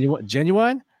 Pony.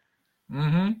 Genuine.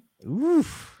 Mm-hmm.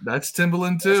 Oof. That's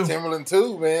Timbaland too. That's Timbaland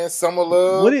too, man. Summer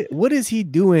Love. What is he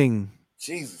doing?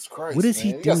 Jesus Christ. What is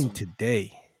he doing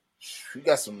today? He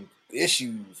got some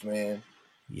issues, man.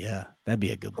 Yeah, that'd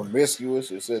be a good one. Promiscuous,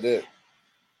 it said that.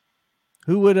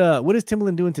 What is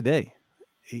Timbaland doing today?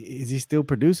 Is he still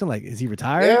producing? Like, is he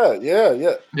retired? Yeah.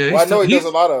 Well, I know he does a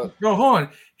lot of. Go on.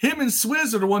 Him and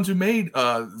Swizz are the ones who made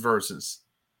Versus.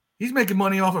 He's making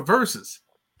money off of Versus.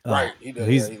 Right.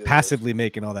 He's passively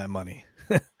making all that money.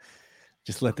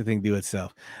 Just let the thing do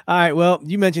itself. All right. Well,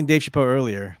 you mentioned Dave Chappelle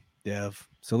earlier, Dev.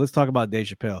 So let's talk about Dave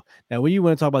Chappelle. Now, when you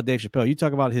want to talk about Dave Chappelle, you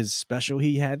talk about his special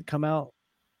he had come out,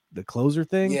 the Closer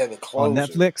thing. Yeah, the Closer. On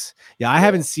Netflix. Yeah, I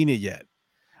haven't seen it yet.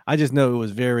 I just know it was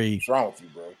very. What's wrong with you,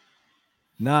 bro?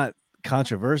 Not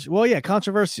controversial. Well, yeah,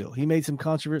 controversial. He made some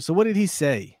controversy. So what did he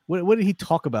say? What did he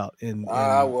talk about in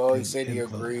he said he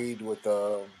agreed with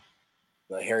the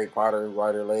Harry Potter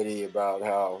writer lady about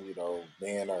how,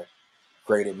 men are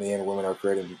created men, women are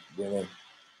created women.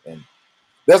 And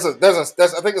there's I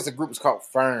think it's a group, it's called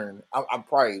Fern. I'm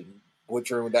probably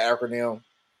butchering the acronym,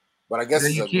 but I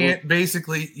guess you can't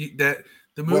basically that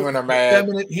the movement, women are mad.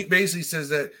 He basically says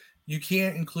that you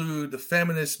can't include the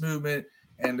feminist movement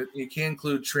and you can't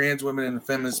include trans women in the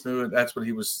feminist movement. That's what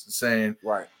he was saying.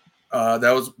 Right.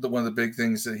 That was one of the big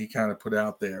things that he kind of put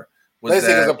out there.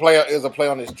 Basically, it was a play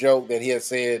on this joke that he had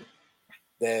said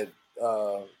that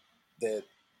that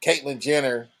Caitlyn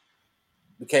Jenner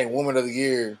became Woman of the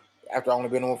Year after only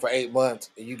being on for 8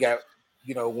 months, and you got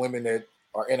women that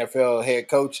are NFL head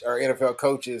coach or NFL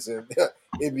coaches and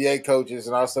NBA coaches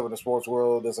and all stuff in the sports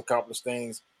world that's accomplished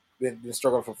things, been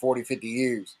struggling for 40, 50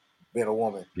 years being a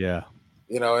woman. Yeah.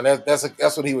 And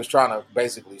that's what he was trying to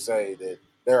basically say, that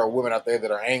there are women out there that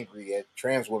are angry at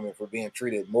trans women for being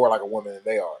treated more like a woman than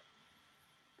they are.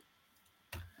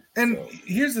 And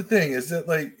here's the thing: is that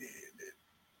like,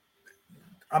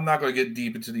 I'm not going to get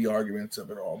deep into the arguments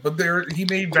of it all, but he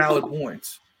made valid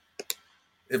points.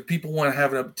 If people want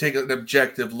to take an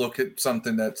objective look at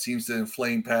something that seems to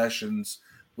inflame passions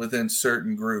within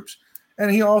certain groups,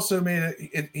 and he also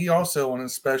he also on a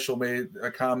special made a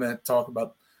comment talk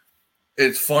about.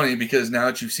 It's funny because now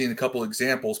that you've seen a couple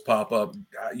examples pop up,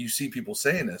 you see people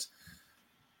saying this.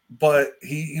 But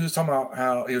he was talking about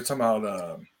how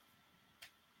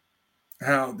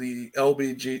the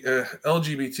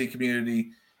LGBT community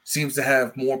seems to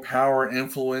have more power and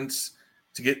influence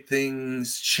to get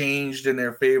things changed in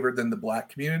their favor than the black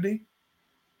community.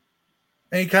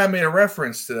 And he kind of made a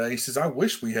reference to that. He says, "I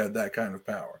wish we had that kind of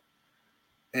power."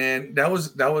 And that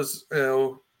was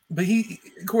but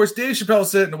of course, Dave Chappelle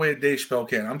said it in the way that Dave Chappelle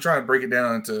can. I'm trying to break it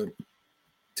down into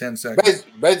 10 seconds.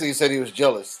 Basically, he said he was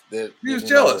jealous. He was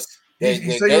jealous.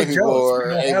 He said gay he was people jealous.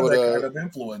 were able kind of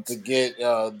influence to get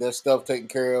their stuff taken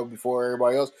care of before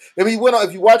everybody else. I mean,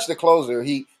 if you watch the closer,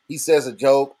 he says a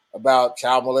joke about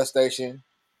child molestation.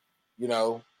 You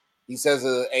know, he says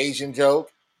an Asian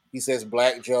joke. He says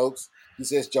black jokes. He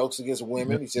says jokes against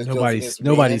women. He says jokes against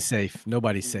nobody's safe.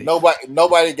 Nobody's safe.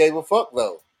 Nobody gave a fuck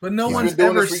though. But no one's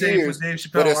ever safe with Dave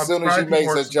Chappelle. But as soon as he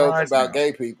makes a joke about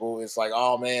gay people, it's like,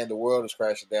 oh man, the world is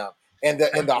crashing down. And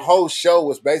the whole show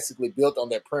was basically built on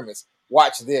that premise.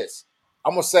 Watch this.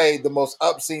 I'm gonna say the most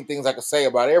obscene things I could say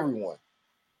about everyone,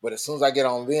 but as soon as I get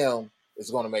on them, it's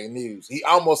gonna make news. He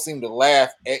almost seemed to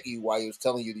laugh at you while he was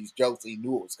telling you these jokes. He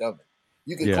knew it was coming.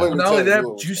 You can clearly not tell. Only that,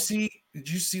 did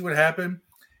you see what happened?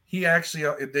 He actually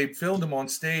they filmed him on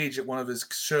stage at one of his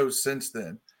shows since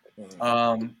then,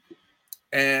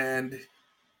 and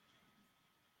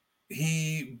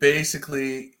he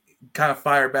basically kind of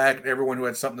fired back at everyone who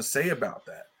had something to say about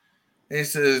that. And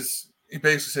he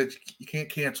basically said, "You can't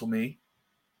cancel me.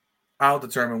 I'll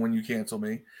determine when you cancel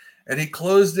me." And he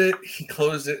closed it. He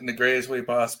closed it in the greatest way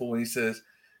possible when he says,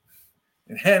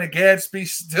 "And Hannah Gadsby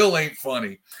still ain't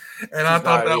funny." And I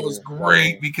thought that was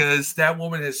great because that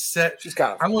woman has set. She's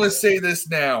kind of. I'm going to say this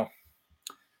now.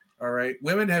 All right.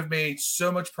 Women have made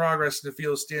so much progress in the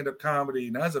field of stand-up comedy.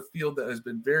 And that's a field that has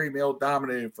been very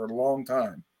male-dominated for a long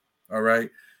time. All right.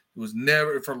 It was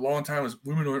never, for a long time, it was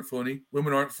women aren't funny.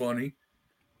 Women aren't funny.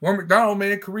 Norm Macdonald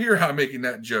made a career out of making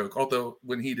that joke. Although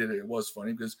when he did it, it was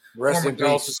funny because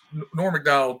Norm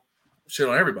Macdonald shit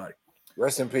on everybody.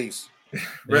 Rest in peace.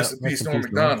 Rest in peace, Norm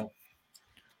Macdonald.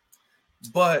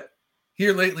 But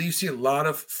here lately, you see a lot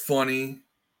of funny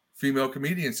female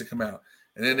comedians that come out.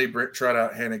 And then they trot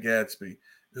out Hannah Gadsby,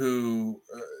 who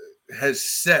has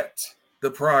set the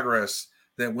progress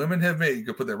that women have made. You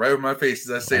can put that right over my face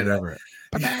as I say that.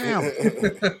 Bam!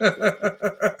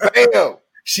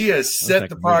 She has set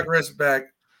the progress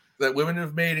back that women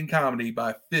have made in comedy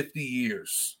by 50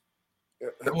 years.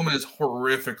 That woman is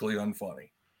horrifically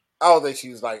unfunny. I don't think she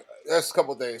was like, there's a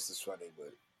couple of things that's funny,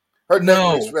 but her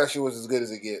Netflix special was as good as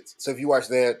it gets. So if you watch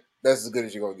that, that's as good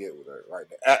as you're going to get with her right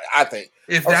now. I think.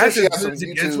 If that's as good as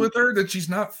it gets with her, then she's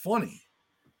not funny.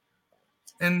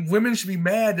 And women should be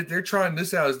mad that they're trying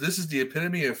this out. This is the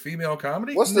epitome of female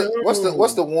comedy? What's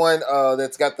the one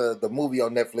that's got the movie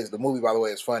on Netflix? The movie, by the way,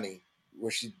 is funny.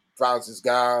 Where she finds this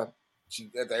guy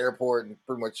at the airport and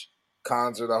pretty much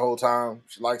cons her the whole time.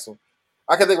 She likes him.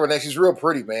 I can think of her name. She's real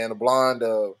pretty, man. A blonde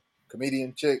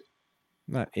comedian chick.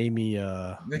 Not Amy.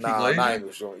 Nikki Glaser? Not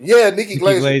Amy Sure. Yeah, Nikki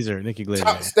Glaser. Nikki Glaser.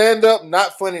 Stand up,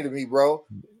 not funny to me, bro.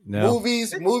 No.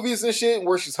 Movies and shit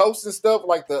where she's hosting stuff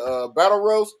like the battle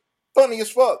roast, funny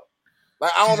as fuck.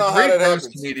 Like I don't know how that happens.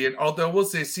 Comedian, although we'll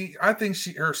say, I think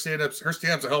her stand-ups a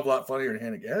hell of a lot funnier than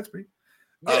Hannah Gadsby.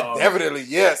 Yeah, definitely,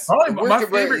 yes. Probably my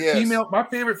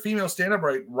favorite female stand-up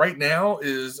right now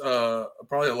is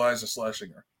probably Eliza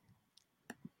Schlesinger.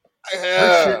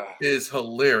 Her shit is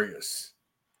hilarious.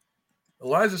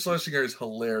 Eliza Schlesinger is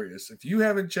hilarious. If you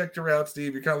haven't checked her out,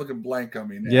 Steve, you're kind of looking blank on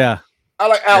me now. Yeah. I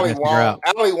like Ali Wong.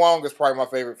 Ali Wong is probably my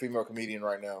favorite female comedian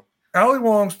right now. Ali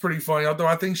Wong's pretty funny, although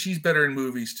I think she's better in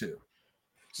movies too.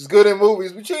 She's good in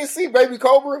movies, but you didn't see Baby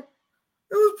Cobra?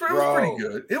 It was pretty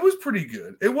good. It was pretty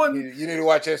good. It wasn't. You need to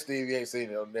watch that, Steve. You ain't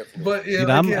seen it on Netflix. But yeah, dude,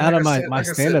 I'm out of my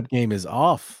stand-up game is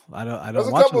off. I don't. There's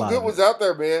watch a couple of good ones out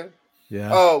there, man.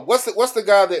 Yeah. What's the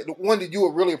guy the one that you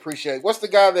would really appreciate? What's the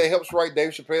guy that helps write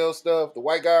Dave Chappelle stuff? The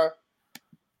white guy.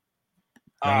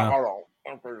 Hold on.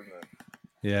 I'm pretty good.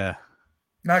 Yeah.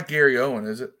 Not Gary Owen,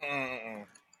 is it?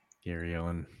 Gary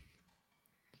Owen.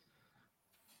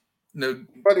 No.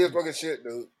 Funny as fucking shit,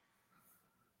 dude.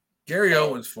 Gary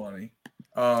Owen's funny.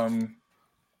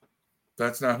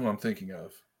 That's not who I'm thinking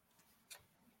of.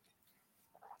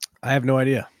 I have no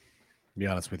idea. To be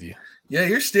honest with you. Yeah,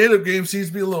 your stand-up game seems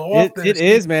to be a little off there. It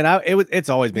is, man. It's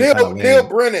always been kind of Neil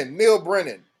Brennan. Neil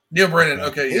Brennan.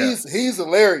 Okay, yeah. He's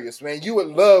hilarious, man. You would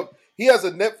love. He has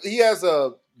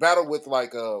a battle with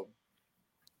like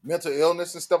mental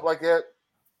illness and stuff like that.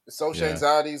 Social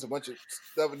anxieties, a bunch of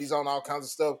stuff, and he's on all kinds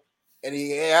of stuff. And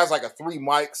he has like a 3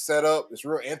 mic setup. It's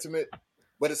real intimate,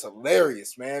 but it's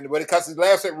hilarious, man. But because he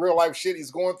laughs at real life shit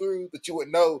he's going through that you would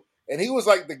know. And he was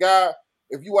like the guy.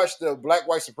 If you watch the Black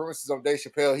White Supremacists on Dave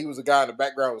Chappelle, he was a guy in the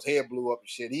background. His head blew up and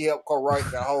shit. He helped co-write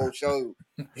the whole show.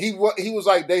 He was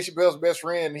like Dave Chappelle's best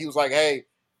friend. And he was like, "Hey,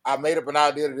 I made up an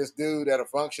idea to this dude at a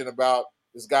function about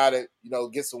this guy that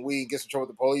gets some weed, gets in trouble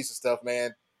with the police and stuff,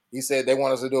 man." He said they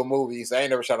want us to do a movie. He said, "I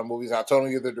ain't never shot a movie." So I told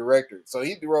him you're the director. So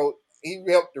he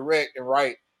helped direct and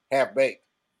write Half Baked.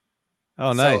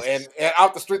 Oh, nice. So, and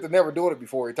out the street, they're never doing it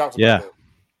before. He talks about that.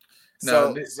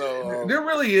 No, there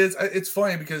really is. It's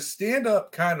funny because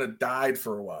stand-up kind of died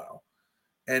for a while,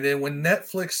 and then when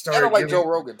Netflix started, I don't like Joe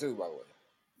Rogan too, by the way.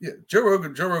 Yeah,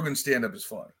 Joe Rogan's stand-up is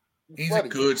fun. He's a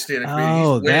good stand-up comedian.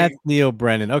 Oh, that's Neil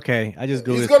Brennan. Okay, I just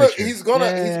He's good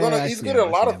at a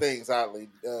lot of things. Oddly,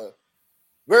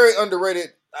 very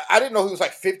underrated. I didn't know he was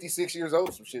like 56 years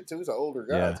old. Some shit too. He's an older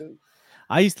guy too.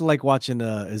 I used to like watching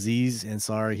Aziz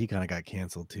Ansari. He kind of got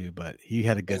canceled too, but he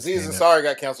had a good. Aziz Ansari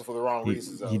got canceled for the wrong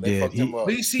reasons. Though. He they did. Fucked him up.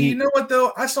 But you see, you know what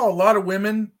though? I saw a lot of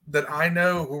women that I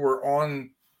know who were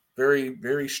on very,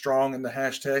 very strong in the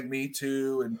hashtag Me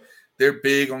Too, and they're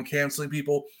big on canceling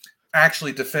people.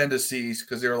 Actually, defend Aziz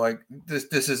because they're like,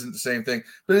 this isn't the same thing.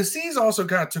 But Aziz also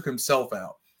kind of took himself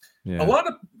out. Yeah.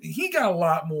 He got a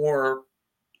lot more.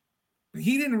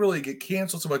 He didn't really get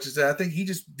canceled so much as that. I think he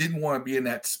just didn't want to be in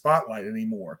that spotlight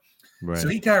anymore. Right. So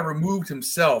he kind of removed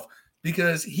himself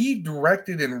because he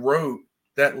directed and wrote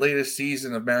that latest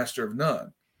season of Master of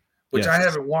None, which I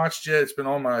haven't watched yet. It's been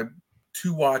on my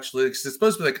to-watch list. It's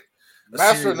supposed to be like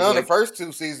Master of None. The first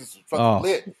 2 seasons were fucking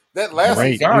lit. That last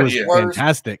season was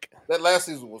fantastic. That last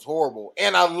season was horrible,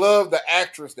 and I love the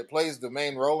actress that plays the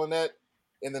main role in that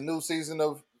in the new season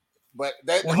of. But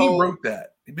that he wrote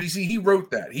that. But you see, he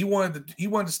wrote that. He wanted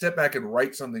to step back and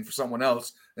write something for someone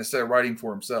else instead of writing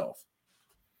for himself.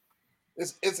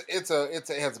 It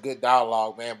has good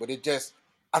dialogue, man. But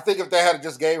I think if they had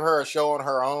just gave her a show on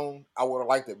her own, I would have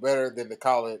liked it better than to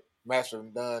call it Master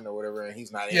of None or whatever. And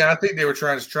he's not. Yeah, I think they were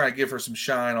trying to give her some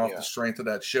shine off the strength of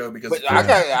that show because. But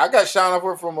I got shine off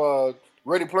her from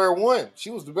Ready Player One. She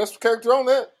was the best character on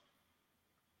that.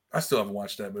 I still haven't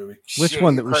watched that movie. Which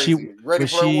one? Was she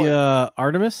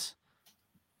Artemis?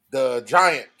 The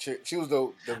giant. She was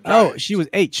the giant. Oh, she was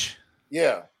H.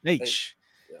 Yeah. H.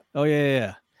 Yeah. Oh,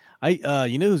 yeah.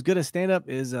 You know who's good at stand-up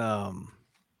is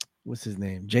what's his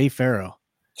name? Jay Farrow.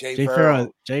 Jay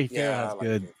Farrow is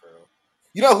good.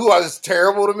 You know who was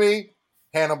terrible to me?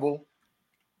 Hannibal.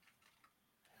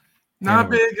 Not a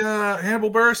big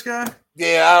Hannibal Buress guy?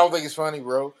 Yeah, I don't think he's funny,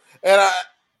 bro. And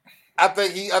I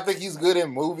think he's good in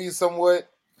movies somewhat,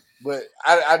 but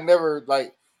I never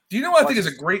like. Do you know what I think is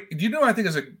a great? Do you know what I think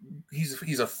is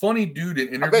he's a funny dude in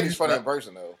interviews. I bet he's funny in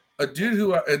person though. A dude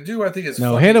who I think is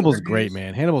Hannibal's great,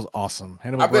 man. Hannibal's awesome.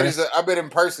 I bet in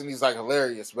person he's like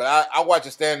hilarious, but I watch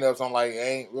his stand-ups. I'm like,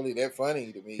 ain't really that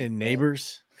funny to me. In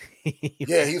Neighbors,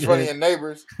 yeah, he's funny in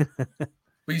Neighbors. But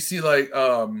you see, like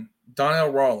Donnell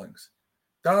Rawlings,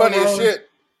 funny as shit.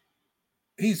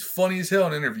 He's funny as hell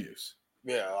in interviews.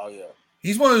 Yeah, oh yeah.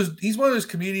 He's one of those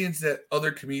comedians that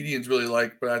other comedians really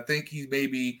like, but I think he's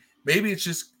maybe it's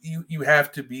just you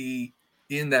have to be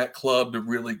in that club to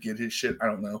really get his shit. I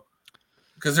don't know.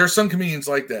 Because there are some comedians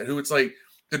like that who it's like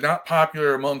they're not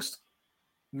popular amongst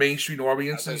mainstream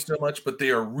audiences so much, but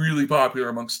they are really popular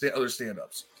amongst other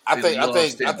stand-ups. I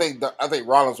think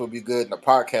Rollins would be good in a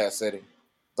podcast setting.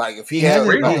 Like if he has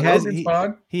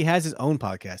his own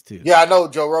podcast too. Yeah, I know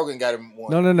Joe Rogan got him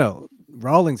one. No.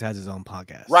 Rawlings has his own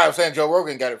podcast. Right, I'm saying Joe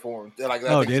Rogan got it for him. Like,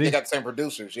 did he? They got the same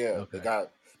producers. Yeah, okay.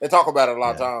 They talk about it a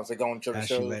lot of times. They go on the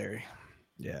show. Larry.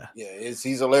 Yeah, he's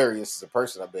hilarious as a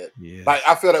person. I bet. Yeah. Like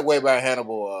I feel that way about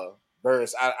Hannibal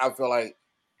Buress. I feel like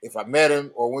if I met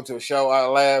him or went to a show, I'd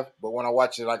laugh. But when I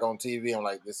watch it like on TV, I'm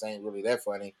like, this ain't really that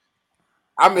funny.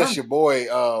 I miss your boy,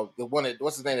 the one that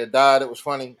what's his name that died. It was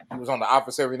funny. He was on The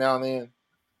Office every now and then.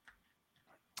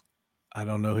 I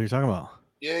don't know who you're talking about.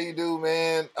 Yeah, you do,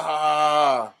 man.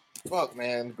 Fuck,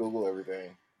 man. Google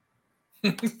everything.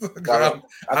 I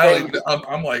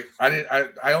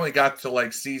only got to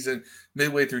like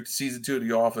midway through season 2 of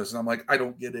The Office, and I'm like, I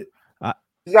don't get it.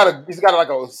 He's got like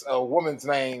a woman's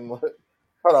name. Hold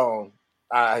on,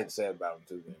 I hate to say it about him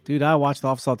too, man. Dude, I watch The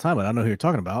Office all the time, but I don't know who you're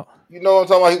talking about. You know what I'm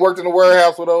talking about? He worked in the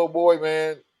warehouse with old boy,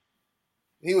 man.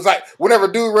 He was like, whenever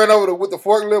dude ran over with the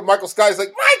forklift, Michael Scott's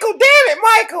like, Michael, damn it,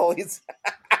 Michael.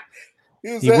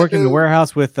 He worked in the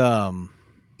warehouse with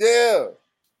Yeah.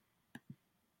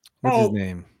 What's his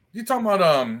name? You talking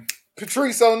about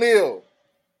Patrice O'Neal.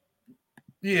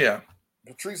 Yeah.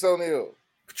 Patrice O'Neal.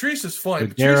 Patrice is funny.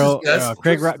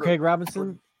 Craig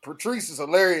Robinson. Patrice is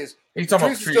hilarious. He's talking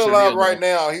Patrice about is still alive right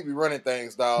now. He be running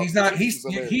things, dog. He's not. Here's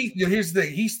the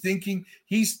thing.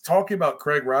 He's talking about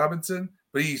Craig Robinson,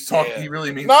 but he's talking. Yeah. He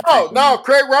really means no.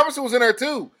 Craig Robinson was in there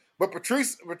too, but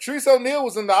Patrice O'Neal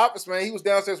was in the office, man. He was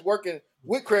downstairs working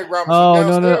with Craig Robinson.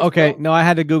 Oh no. Okay, no, I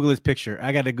had to Google his picture.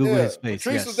 I got to Google his face.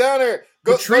 Patrice was down there.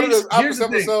 Go to the office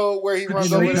episode where he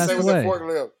runs over and say with that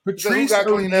forklift. Patrice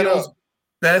O'Neal's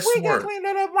best work. Clean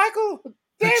that up, Michael.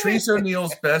 Patrice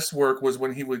O'Neal's best work was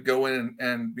when he would go in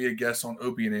and be a guest on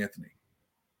Opie and Anthony.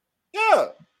 Yeah.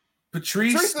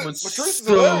 Patrice was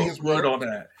so good on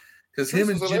that. Because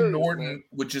him and Jim Norton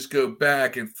would just go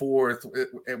back and forth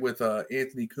with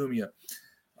Anthony Cumia.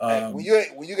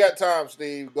 When you got time,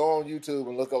 Steve, go on YouTube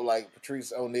and look up like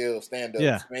Patrice O'Neal stand-ups.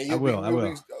 Yeah, man, I will.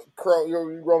 You'll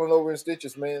be rolling over in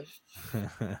stitches, man.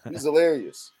 He's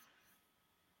hilarious.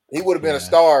 He would have been a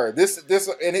star.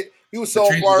 He was so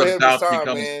far ahead of his time,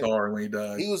 man. When he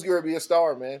died. He was going to be a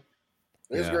star, man.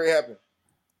 It was going to happen.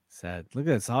 Sad. Look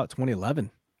at it. Saw it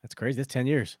 2011. That's crazy. That's 10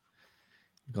 years.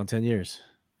 Gone 10 years.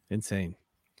 Insane.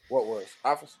 What was?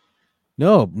 Office?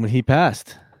 No, when he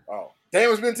passed. Oh.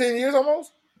 Damn, it's been 10 years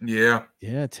almost? Yeah.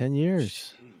 Yeah, 10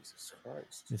 years. Jesus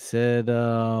Christ. It said,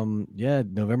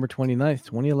 November 29th,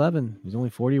 2011. He's only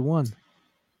 41.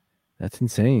 That's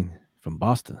insane. From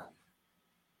Boston.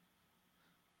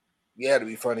 Yeah, to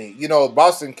be funny. You know,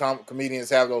 Boston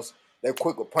comedians have those, they're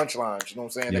quick with punchlines. You know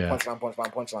what I'm saying? Yeah. They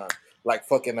punchline. Like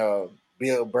fucking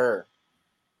Bill Burr.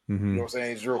 Mm-hmm. You know what I'm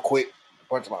saying? He's real quick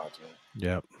punchlines, man.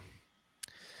 Yep.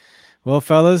 Well,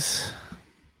 fellas,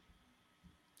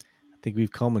 I think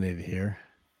we've culminated here.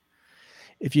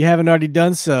 If you haven't already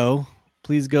done so,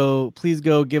 please go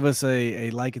give us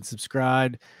a like and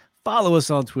subscribe. Follow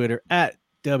us on Twitter at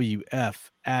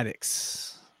WFAddicts.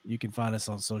 You can find us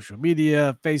on social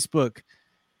media, Facebook,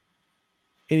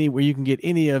 anywhere you can get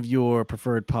any of your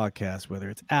preferred podcasts,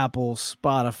 whether it's Apple,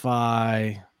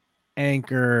 Spotify,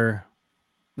 Anchor.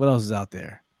 What else is out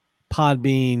there?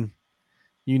 Podbean,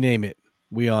 you name it.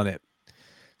 We on it.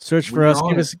 Search for us.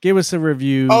 Give us a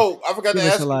review. Oh, I forgot to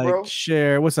ask you, bro.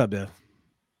 Share. What's up, Dev?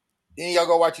 Didn't y'all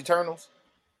go watch Eternals?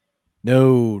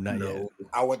 No, not yet.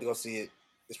 I went to go see it.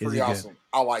 It's pretty awesome. Good?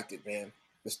 I liked it, man.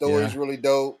 The story is really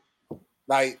dope.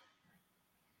 Like,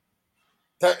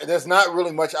 there's not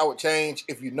really much I would change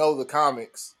if you know the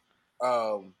comics.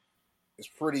 It's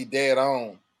pretty dead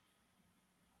on.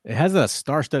 It has a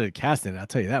star-studded cast in it. I'll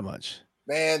tell you that much.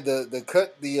 Man,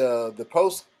 the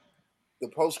post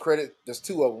credit. There's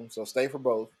two of them, so stay for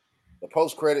both. The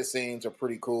post credit scenes are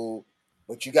pretty cool,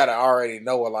 but you gotta already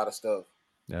know a lot of stuff.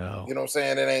 No, you know what I'm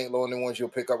saying? It ain't the only ones you'll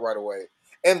pick up right away.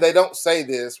 And they don't say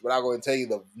this, but I'll go and tell you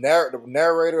the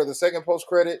narrator of the second post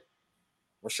credit.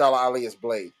 Mahershala Ali is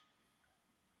Blade.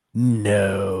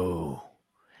 No.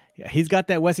 Yeah, he's got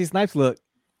that Wesley Snipes look.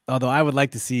 Although I would like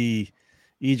to see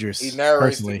Idris. He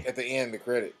narrates personally at the end the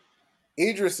credit.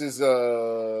 Idris is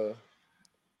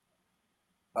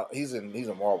he's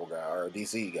a Marvel guy or a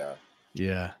DC guy.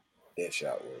 Yeah.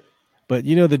 Deadshot with it. But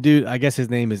you know the dude, I guess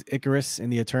his name is Icarus in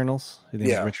the Eternals. His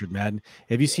name is Richard Madden.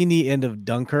 Have you seen the end of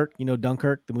Dunkirk? You know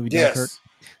Dunkirk, the movie Dunkirk?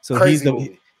 So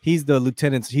Crazy he's the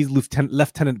lieutenant. He's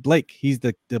Lieutenant Blake. He's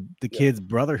the kid's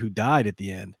brother who died at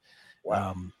the end.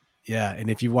 Wow. And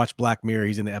if you watch Black Mirror,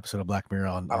 he's in the episode of Black Mirror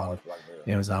on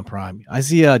Amazon Prime. I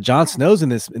see Jon Snow's in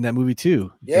that movie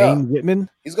too. Yeah. Dane Whitman.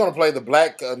 He's gonna play the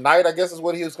Black Knight, I guess is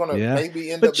what he was gonna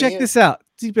maybe end up. But check this out.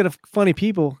 He's been funny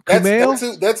people.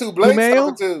 That's who Blake's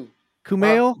talking to.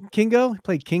 Kumail, Kingo, he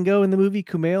played Kingo in the movie.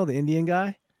 Kumail, the Indian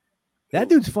guy. That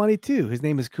dude's funny too. His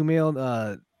name is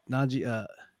Kumail Nanjiani.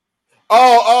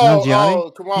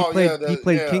 Kamal. He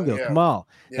played Kingo. Kamal.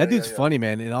 That dude's funny,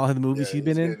 man. In all of the movies he's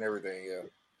been in. And everything,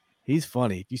 He's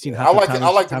funny. You've seen I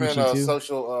like him in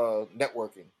social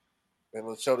networking. They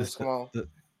will show this. Come on,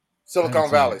 Silicon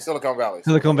Valley.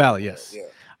 Yes. Yeah.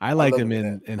 I liked him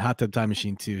in Hot Tub Time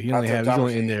Machine too. He's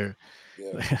only in there.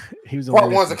 Yeah. He was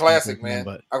part one's a classic, man.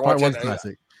 But part one's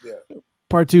classic. Yeah.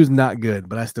 Part two's not good,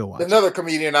 but I still watch. Another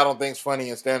comedian I don't think's funny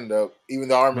in stand up, even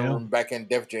though I remember him back in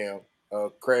Def Jam,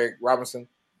 Craig Robinson.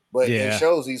 But in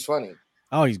shows he's funny.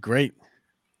 Oh, he's great.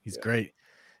 He's great.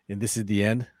 And this is the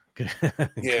end.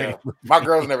 Yeah. My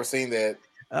girl's never seen that.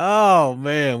 Oh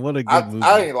man, what a good movie.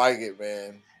 I didn't like it,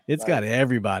 man. It's got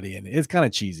everybody in it. It's kind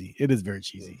of cheesy. It is very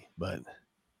cheesy, but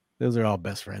those are all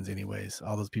best friends anyways.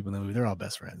 All those people in the movie, they're all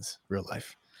best friends, real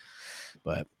life.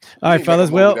 But all right,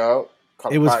 fellas. Well,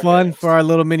 it was fun for our. our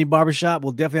little mini barbershop.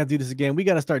 We'll definitely have to do this again. We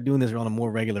got to start doing this on a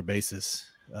more regular basis,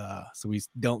 so we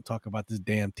don't talk about this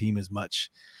damn team as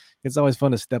much. It's always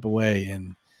fun to step away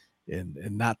and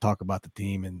not talk about the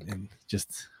team and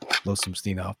just blow some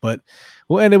steam off. But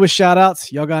we'll end it with shout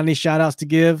outs. Y'all got any shout outs to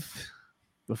give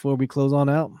before we close on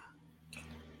out?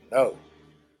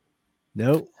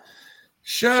 No.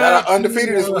 Shout out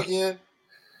undefeated this weekend.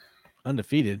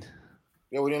 Undefeated?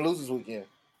 Yeah, we didn't lose this weekend.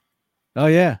 Oh,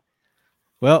 yeah.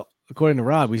 Well, according to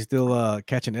Rob, we still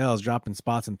catching L's, dropping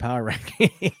spots in power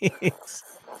rankings.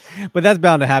 But that's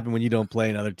bound to happen when you don't play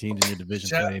in other teams in your division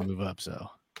play and move up. So,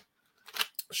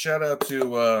 shout out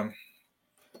to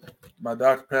my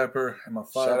Dr. Pepper and my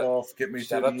 5 off. Get me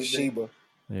shout out to Sheba.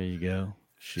 There you go.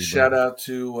 Sheba. Shout out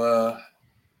to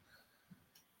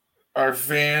our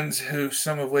fans, who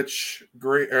some of which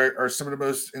are some of the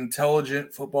most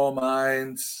intelligent football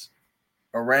minds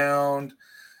around,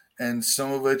 and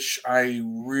some of which I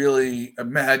really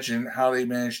imagine how they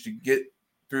managed to get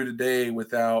through the day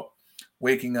without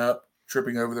waking up,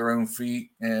 tripping over their own feet,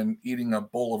 and eating a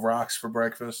bowl of rocks for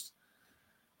breakfast.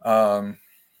 But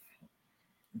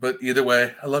either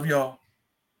way, I love y'all.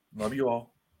 Love you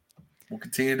all. We'll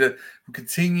continue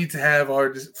to have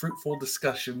our fruitful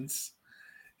discussions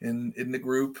in the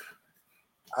group.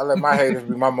 I let my haters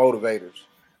be my motivators.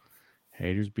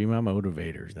 Haters be my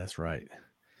motivators. That's right.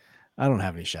 I don't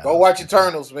have any shout outs. Go watch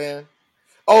Eternals, man.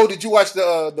 Oh, did you watch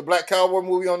the Black Cowboy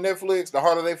movie on Netflix, The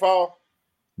Harder They Fall?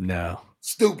 No.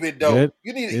 Stupid, though. Good?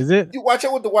 Is it? You watch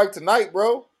it with the wife tonight,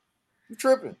 bro. You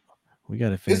tripping. We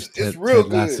got to finish it's real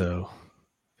Ted Lasso.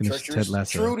 Finish Ted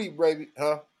Lasso. Trudy, baby.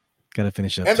 Huh? Got to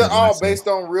finish up. And they're all based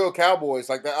on real cowboys.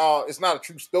 Like, they're all, it's not a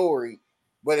true story,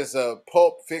 but it's a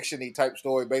pulp fiction-y type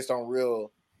story based on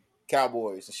real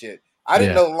cowboys and shit. I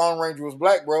didn't know the Lone Ranger was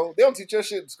black, bro. They don't teach your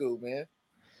shit in school, man.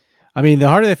 I mean, The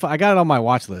Harder They Fall, I got it on my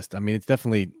watch list. I mean, it's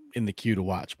definitely in the queue to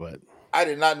watch, but I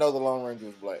did not know the Lone Ranger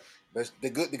was black. The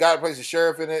guy that plays the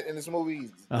sheriff in this movie,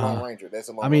 he's the Lone Ranger. That's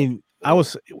a Lone Ranger.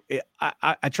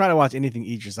 I try to watch anything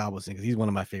Idris Elba's in because he's one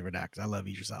of my favorite actors. I love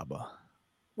Idris Elba.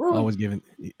 Really?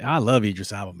 I love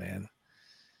Idris Elba, man.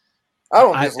 I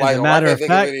don't dislike him. As a matter of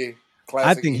fact,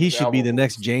 I think he should be the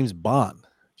next James Bond,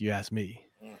 if you ask me.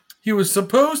 He was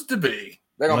supposed to be.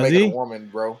 They're gonna make it a woman,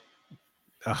 bro.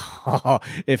 Oh,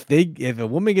 if a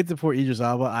woman gets to pour Idris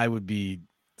Elba, I would be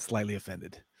slightly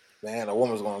offended. Man, a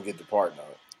woman's gonna get the part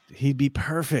though. He'd be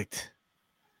perfect.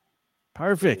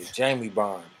 Perfect. Jamie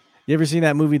Bond. You ever seen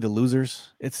that movie, The Losers?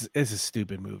 It's a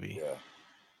stupid movie. Yeah.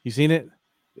 You seen it?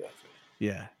 Yeah.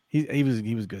 Yeah. He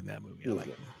was good in that movie.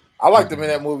 I liked him in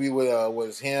that movie with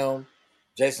was him,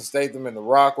 Jason Statham, and The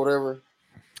Rock, whatever.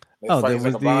 That was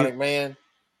like a bionic man,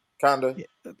 kinda.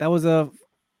 Yeah, that was the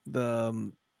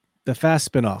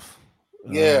Fast spinoff.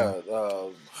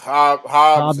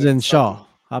 Hobbs and Shaw.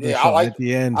 I like at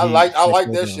the end. I like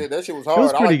that shit. That shit was hard.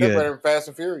 Was I like good. that better than Fast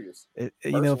and Furious.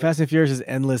 Fast and Furious is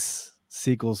endless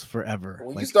sequels forever.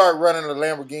 When you start running a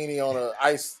Lamborghini on an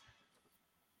ice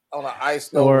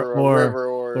or a river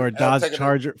or a Dodge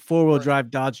Charger, 4-wheel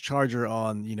drive Dodge Charger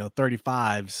on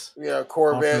 35s. Yeah,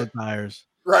 Corvette tires.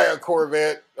 Right, a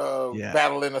Corvette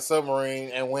battling a submarine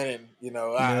and winning.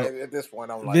 At this point,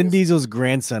 I'm like, Vin Diesel's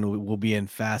grandson will be in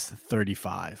Fast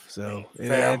 35. So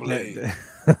family.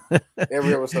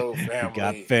 Every episode, family.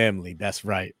 Got family. That's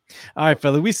right. All right,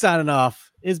 fella. We signing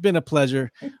off. It's been a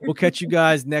pleasure. We'll catch you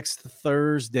guys next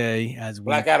Thursday as we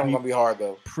Black Adam gonna be hard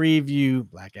though. Preview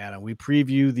Black Adam. We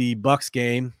preview the Bucks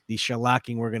game, the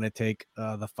shellacking we're gonna take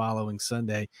the following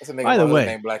Sunday. That's a nigga by the way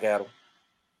named Black Adam.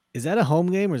 Is that a home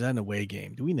game or is that an away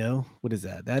game? Do we know? What is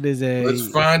that? That is a. Let's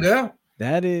find out.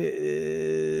 That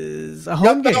is a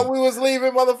home game. We was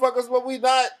leaving, motherfuckers, but we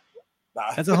not.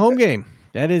 Nah. That's a home game.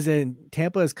 That is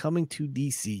Tampa is coming to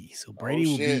DC, so Brady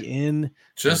will be in.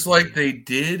 Just like they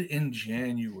did in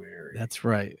January. That's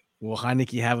right. Will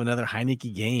Heineke have another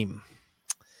Heineke game?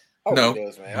 Oh, no. He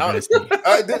does, man.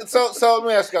 So let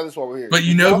me ask you guys this while we're here. But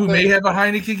you know who may have a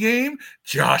Heineke game?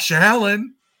 Josh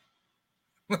Allen.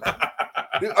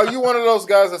 Are you one of those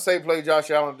guys that say play Josh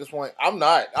Allen at this point? I'm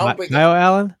not. I don't think Kyle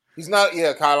Allen. He's not.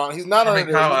 Yeah, Kyle Allen. He's not under.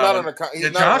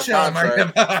 Josh Allen might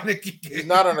have a Heineke game. He's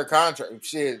not under contract.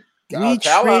 Shit. We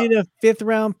traded a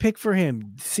 5th-round pick for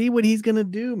him. See what he's gonna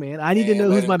do, man. I need to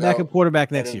know who's my backup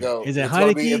quarterback next year. Is it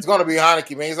Heineke? It's gonna be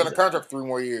Heineke, man. He's under contract for 3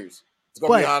 more years. It's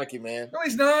gonna be Heineke, man. No,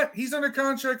 he's not. He's under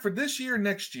contract for this year,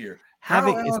 next year.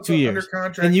 It's 2 years,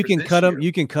 and you can cut him.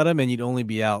 You can cut him, and you'd only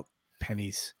be out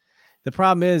pennies. The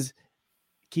problem is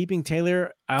keeping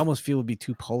Taylor. I almost feel would be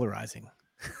too polarizing.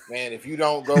 Man, if you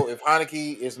don't go, if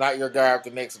Heineke is not your guy after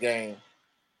the next game,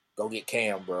 go get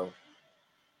Cam, bro.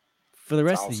 for the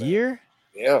rest of the year.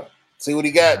 Yeah. See what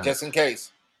he got just in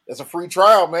case. It's a free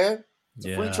tryout, man. It's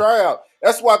a free tryout.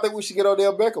 That's why I think we should get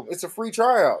Odell Beckham. It's a free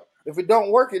tryout. If it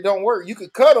don't work, it don't work. You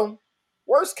could cut him.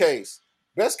 Worst case.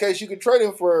 Best case, you can trade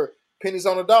him for pennies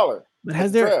on a dollar. But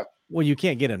has there? Draft. Well, you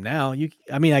can't get him now. I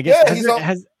guess he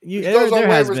goes on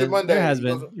waivers Monday. There has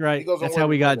been. You're right. That's how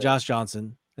we got Josh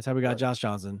Johnson. Josh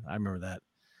Johnson. I remember that.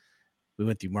 We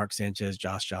went through Mark Sanchez,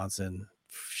 Josh Johnson.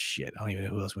 Shit, I don't even know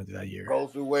who else went through that year. Go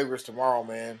through waivers tomorrow,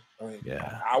 man. I mean,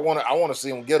 yeah. I want to see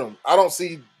him get him. I don't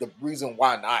see the reason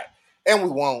why not, and we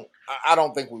won't. I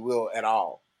don't think we will at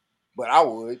all. But I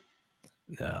would.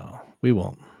 No, we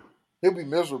won't. He'll be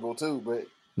miserable too, but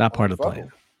not part of the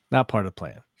plan. Not part of the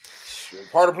plan.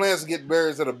 Part of the plan is to get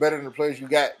players that are better than the players you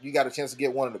got. You got a chance to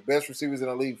get one of the best receivers in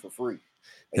the league for free.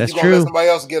 And that's you're true. Let somebody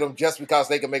else get them just because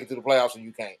they can make it to the playoffs and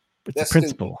you can't. That's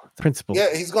principle. It's principle.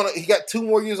 Yeah, he got 2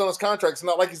 more years on his contract. It's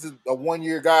not like he's a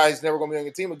 1-year guy. He's never gonna be on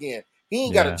your team again. He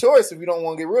ain't got a choice if you don't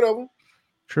want to get rid of him.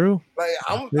 True. Like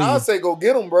I'll say go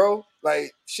get him, bro.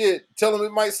 Like shit. Tell him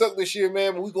it might suck this year,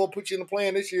 man, but we gonna put you in the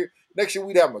plan this year. Next year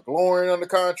we'd have McLaurin under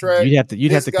contract. You'd have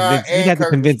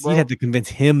to convince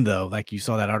him though, like you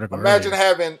saw that article. Imagine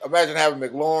having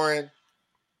McLaurin,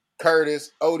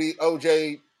 Curtis,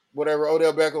 OJ, whatever,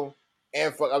 Odell Beckham,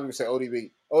 and I'm gonna say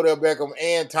ODB. Odell Beckham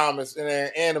and Thomas in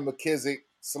there, and a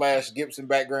McKissick/Gibson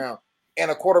background,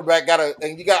 and a quarterback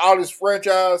and you got all these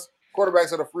franchise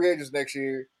quarterbacks that are free agents next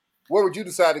year. Where would you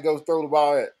decide to go throw the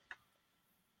ball at?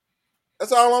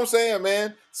 That's all I'm saying,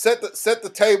 man. Set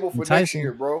the table for next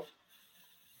year, bro.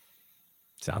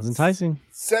 Sounds enticing.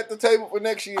 Set the table for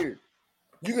next year.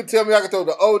 You can tell me I can throw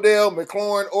to Odell,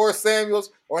 McLaurin, or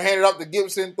Samuels, or hand it off to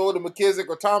Gibson, throw it to McKissick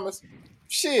or Thomas.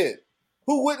 Shit.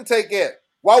 Who wouldn't take that?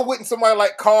 Why wouldn't somebody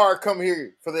like Carr come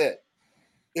here for that?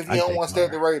 If you don't want to stay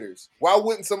at the Raiders. Why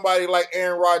wouldn't somebody like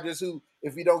Aaron Rodgers, who,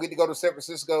 if you don't get to go to San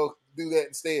Francisco, do that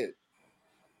instead?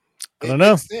 I don't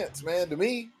know. Makes sense, man. To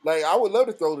me, like I would love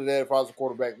to throw to that if I was a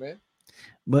quarterback, man.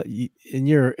 But in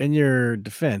your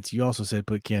defense, you also said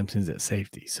put Cam Sims at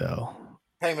safety. So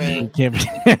hey, man, shit,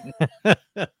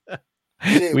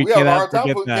 we have a hard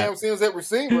time putting Cam Sims at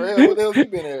receiver. Hell, what the hell has he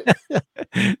been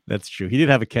at? That's true. He did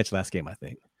have a catch last game, I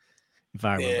think, if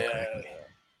I remember correctly.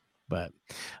 But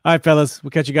all right, fellas,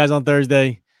 we'll catch you guys on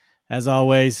Thursday. As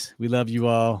always, we love you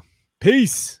all.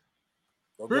 Peace.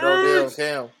 Go get Odell,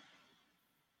 Cam.